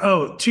because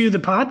to the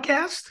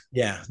podcast.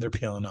 Yeah, they're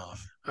peeling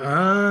off.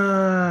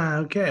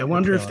 Okay. I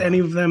wonder if any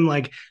of them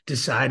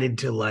decided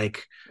to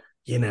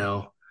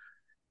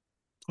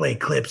play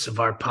clips of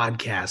our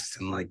podcast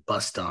and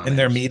bust on in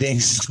their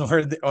meetings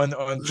or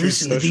on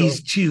listen to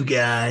these two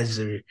guys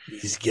or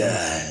these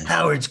guys.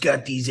 Howard's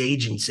got these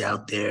agents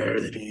out there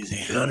that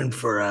he's gunning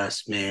for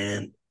us,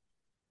 man.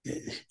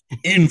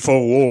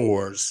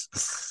 Infowars.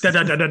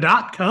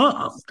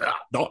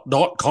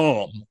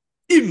 .com.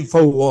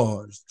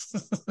 Infowars.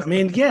 I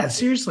mean, yeah,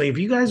 seriously, if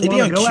you guys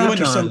want to go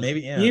after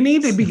you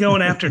need to be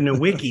going after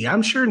Nowicki.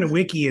 I'm sure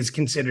Nowicki is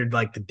considered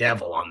the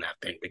devil on that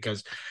thing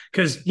because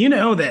you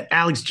know that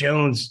Alex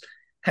Jones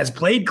has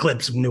played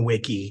clips of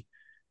Nowicki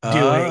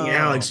doing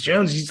Alex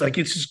Jones. He's like,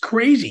 it's just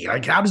crazy.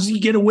 How does he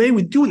get away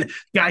with doing that?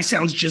 The guy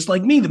sounds just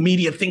like me. The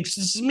media thinks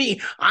this is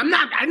me.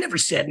 I never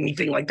said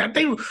anything like that.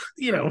 They, and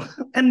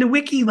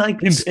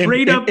Nowicki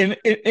straight up in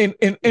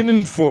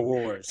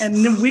Infowars. And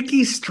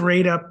Nowicki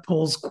straight up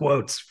pulls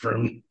quotes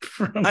from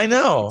I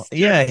know.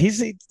 Yeah,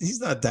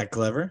 he's not that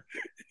clever.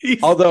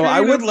 Although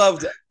I would love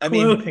to,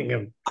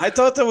 him. I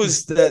thought that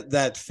was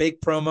that fake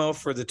promo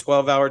for the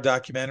 12-hour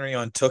documentary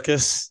on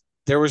Tookus.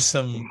 There was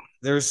some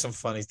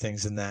funny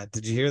things in that.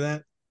 Did you hear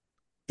that?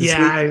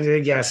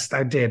 Yes,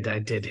 I did. I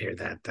did hear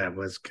that. That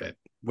was good.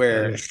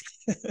 Where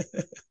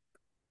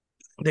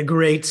The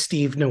great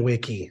Steve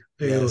Nowicki,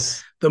 who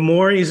Yes. the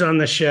more he's on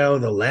the show,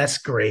 the less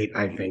great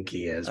I think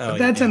he is. Oh But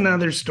that's yeah.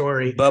 another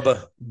story.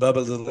 Bubba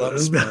the Love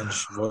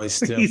Sponge voice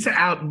too. He's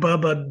out,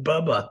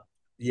 Bubba.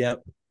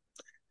 Yep.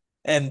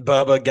 And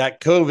Bubba got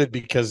COVID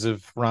because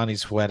of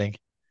Ronnie's wedding.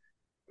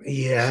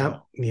 Yeah,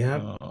 So,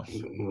 yeah. oh,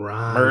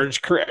 Ron.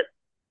 merge correct.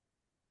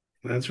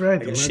 That's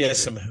right. I The guess she merch has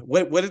some.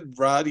 What did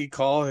Roddy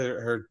call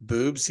her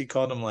boobs? He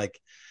called them like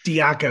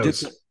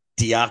Diacos.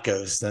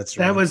 Diacos. That's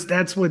That right. was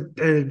that's what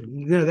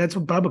no, that's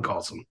what Bubba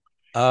calls them.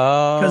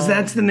 Because Oh,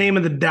 that's the name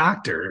of the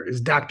doctor,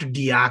 is Dr.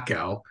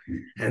 Diaco.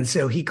 And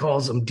so he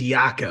calls them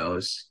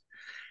Diacos.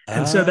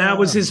 And so that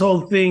was his oh,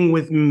 whole thing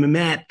with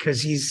Mehmet,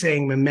 because he's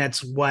saying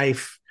Mehmet's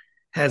wife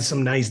has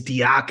some nice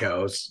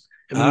Diacos.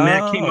 And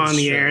Mehmet came oh, on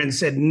the air sure. and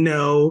said,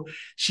 no,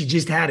 she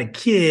just had a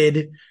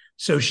kid.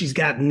 So she's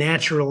got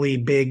naturally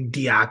big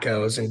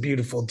Diacos and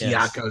beautiful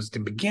Yes. Diacos to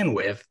begin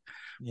with.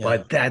 Yeah.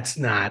 But that's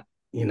not,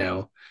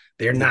 they're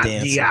The not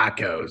dancer.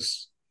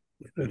 Diacos.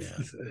 Yeah.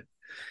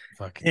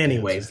 Fucking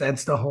Anyways, dancer.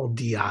 that's the whole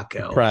The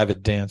Diaco,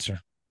 private dancer.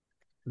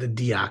 the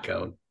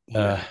Diaco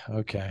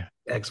Okay.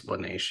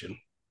 explanation.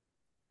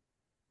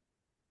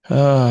 Oh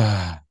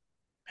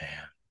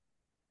man.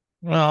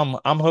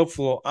 Well, I'm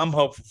hopeful. I'm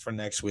hopeful for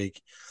next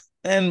week.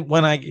 And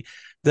when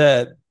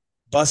the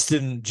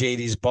busting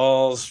JD's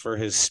balls for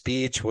his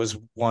speech was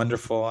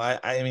wonderful. I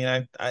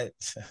mean I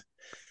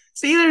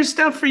See, there's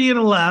stuff for you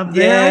to love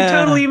there. I yeah.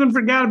 totally even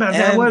forgot about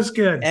that. And Was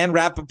good. and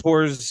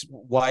Rappaport's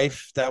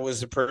wife that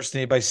was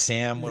impersonated by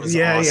Sam was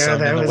Yeah, awesome in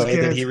that the was way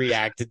that good. he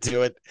reacted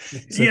to it.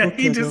 It's like, Yeah,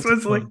 he okay, just that's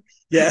was like, fine.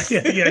 Yeah.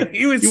 yeah, he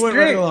He was went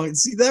right straight. along.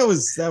 See, that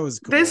was This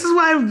cool. is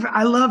why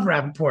I love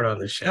Rappaport on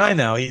the I show.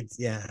 know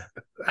yeah.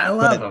 I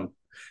love But him.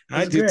 I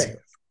He's do great. too.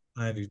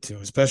 I do too,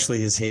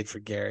 especially his hate for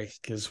Gary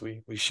because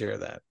we share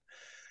that.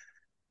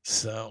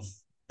 So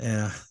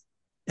yeah,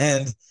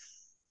 and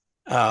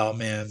oh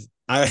man,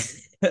 I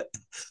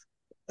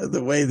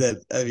the way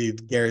that I mean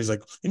Gary's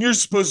like, and you're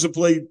supposed to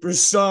play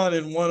Brisson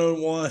in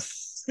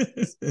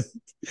 1-on-1,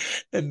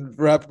 and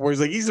Rappaport's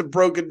like, he's a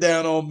broken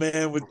down old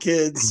man with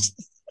kids.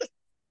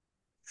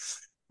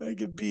 I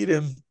can beat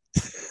him.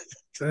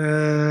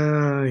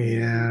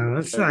 Yeah.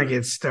 Let's not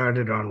get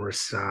started on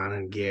Rasan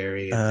and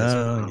Gary at this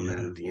Oh yeah.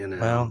 moment.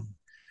 Well,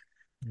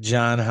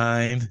 John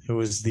Hine, who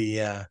was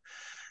the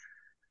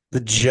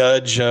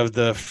judge of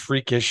the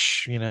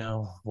freakish,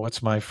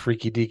 what's my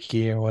freaky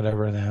deaky or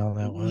whatever the hell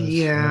that was.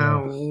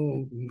 Yeah,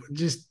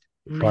 just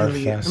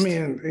really. I Barfest.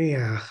 mean,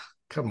 yeah.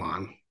 Come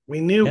on. We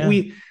knew Yeah.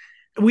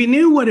 we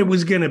knew what it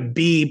was going to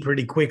be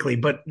pretty quickly,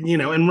 but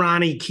and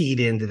Ronnie keyed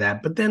into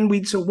that. But then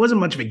so it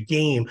wasn't much of a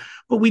game,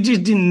 but we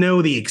just didn't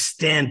know the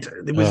extent.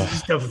 It was Ugh.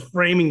 just a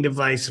framing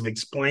device of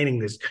explaining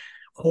this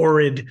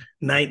horrid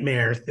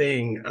nightmare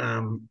thing,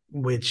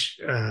 which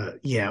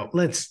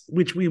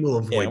we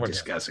will Yeah, avoid we're done.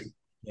 discussing.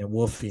 Yeah,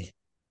 Wolfie,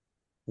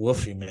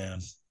 man.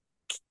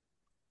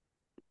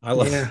 I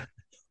love. Yeah.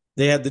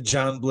 They had the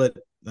John Blitt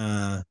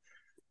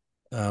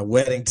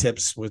wedding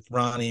tips with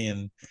Ronnie,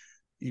 and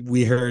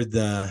we heard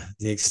the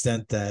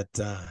extent that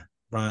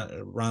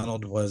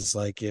Ronald was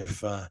like,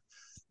 if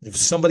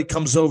somebody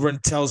comes over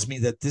and tells me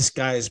that this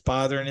guy is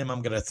bothering him,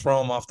 I'm going to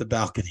throw him off the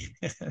balcony.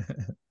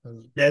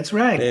 That's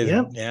right.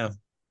 Yep. Yeah.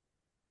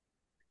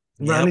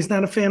 Yep. Ronnie's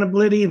not a fan of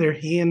Blit either.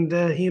 He and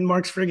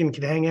Mark Friggin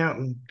could hang out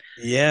and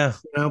Yeah.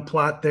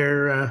 plot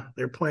their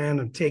plan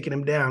of taking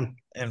him down.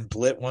 And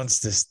Blitt wants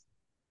to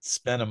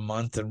spend a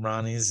month in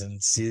Ronnie's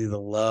and see the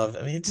love.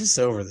 I mean, it's just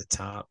over the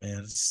top, man.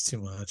 It's too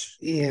much.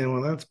 Yeah,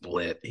 well, that's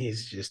Blit.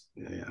 He's just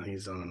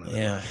he's on another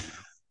Yeah. level.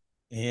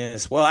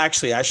 Yes. Well,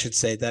 actually, I should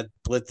say that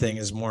Blit thing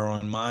is more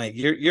on my.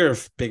 You're a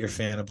bigger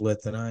fan of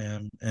Blit than I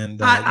am,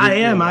 and I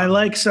you're am. I wrong.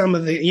 like some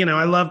of the,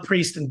 I love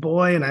Priest and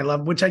Boy, and I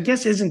love, which I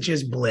guess isn't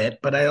just Blit,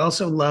 but I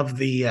also love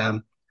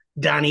the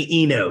Donnie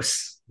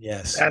Enos.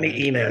 Yes, Donnie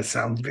Enos.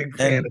 I'm a big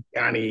fan and of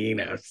Donnie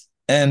Enos.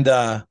 and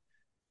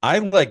I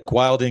like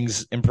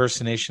Wilding's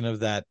impersonation of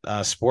that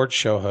sports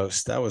show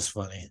host. That was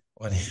funny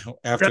when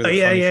after Oh the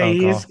yeah, funny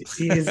yeah. phone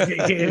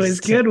call. He was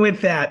good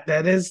with that.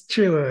 That is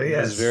true. It was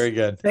Yes, very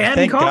good. they hadn't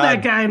Thank called that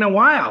God. guy in a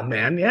while,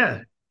 man.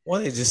 Yeah.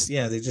 Well, they just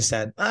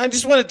had. I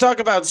just want to talk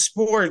about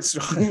sports.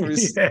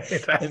 Yeah,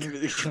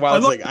 And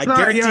Wild's like, I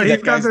sorry, guarantee he's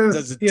that guy got the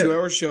does a yeah. 2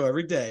 hour show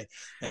every day,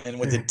 and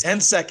within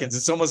 10 seconds,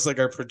 it's almost like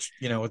our,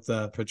 with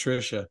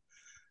Patricia,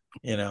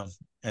 you know.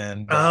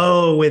 And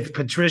With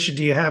Patricia,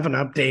 do you have an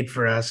update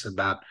for us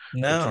about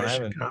no, I Patricia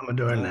haven't.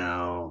 Commodore?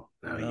 No,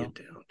 No, you no,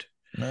 don't.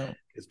 no.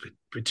 Because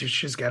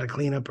Patricia's got to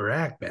clean up her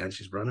act, man.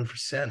 She's running for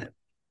Senate.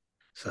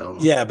 So,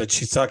 Yeah, but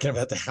she's talking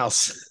about the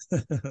house.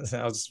 The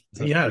house.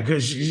 yeah,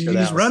 because The she's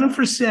house. running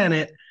for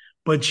Senate,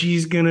 but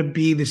she's going to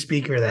be the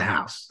Speaker of the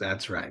House.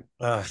 That's right.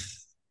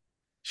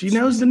 She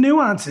knows the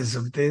nuances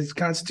of this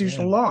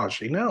constitutional law.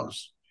 She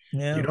knows.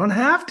 Yeah. You don't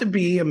have to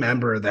be a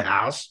member of the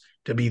House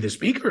to be the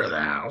Speaker of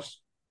the House.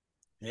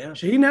 Yeah.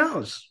 She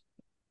knows.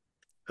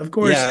 Of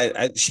course.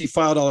 Yeah, she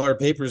filed all her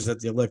papers at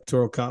the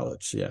Electoral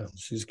College. Yeah,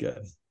 she's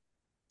good.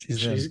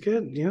 She's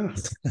good. Yeah.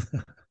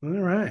 All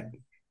right.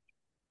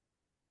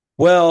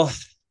 Well,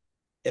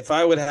 if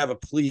I would have a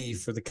plea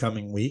for the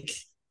coming week,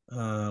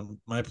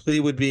 My plea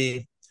would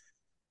be,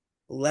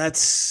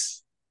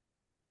 let's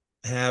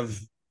have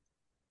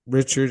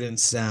Richard and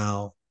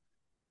Sal,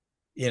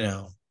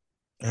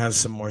 have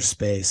some more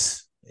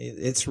space.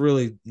 It's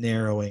really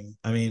narrowing.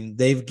 I mean,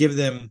 the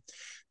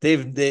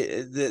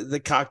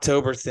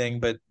Cocktober thing,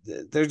 but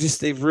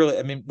they've really,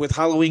 I mean, with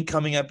Halloween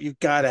coming up, you've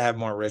got to have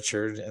more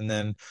Richard, and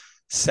then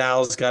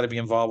Sal's got to be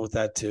involved with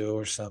that too,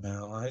 or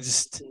somehow. I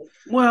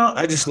Well,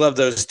 just love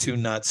those two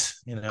nuts,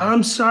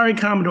 I'm sorry,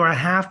 Commodore. I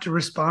have to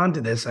respond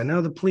to this. I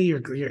know the plea,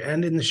 you're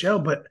ending the show,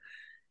 but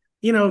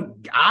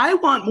I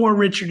want more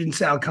Richard and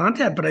Sal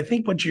content. But I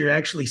think what you're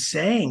actually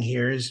saying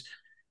here is,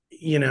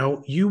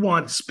 you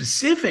want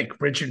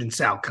specific Richard and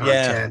Sal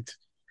Yeah, content.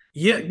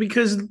 Yeah,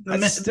 because they're they're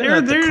not the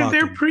they're they're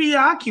clocking.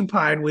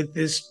 preoccupied with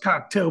this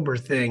Cocktober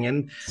thing,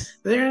 and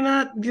they're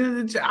not.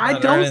 I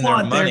Not don't earning their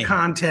want their money.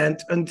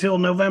 content until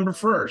November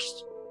 1st.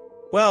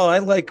 Well, I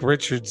like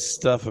Richard's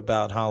stuff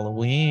about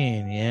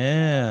Halloween.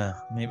 Yeah,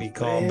 maybe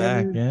call him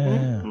back. And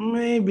Yeah,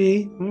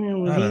 maybe I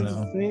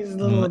don't he's a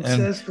little know. And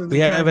obsessed with we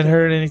the haven't Cocktober.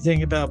 heard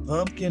anything about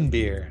pumpkin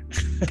beer.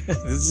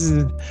 This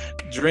is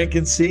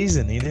drinking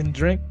season. He didn't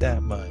drink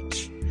that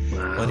much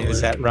when he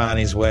was at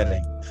Ronnie's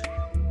wedding.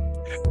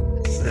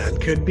 That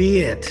could be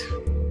it.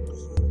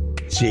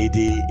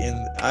 JD,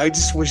 and I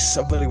just wish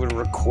somebody would have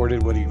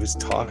recorded what he was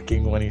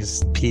talking when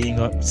he's peeing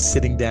up,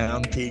 sitting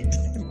down, peeing,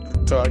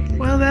 talking.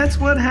 Well, that's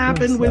what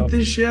happened with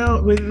the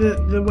show, with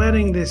the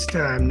wedding this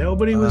time.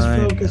 Nobody was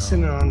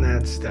focusing on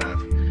that stuff.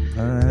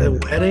 The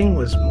wedding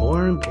was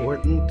more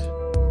important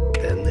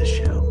than the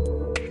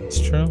show.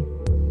 It's true.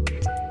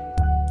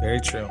 Very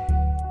true.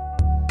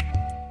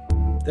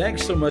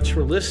 Thanks so much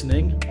for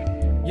listening.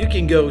 You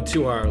can go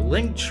to our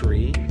link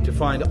tree to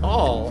find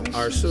all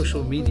our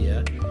social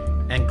media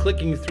and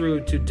clicking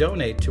through to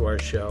donate to our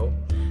show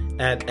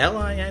at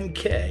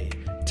linktr.ee/HS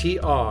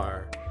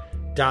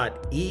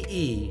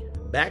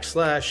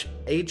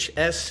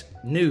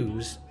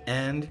news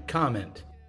and comment.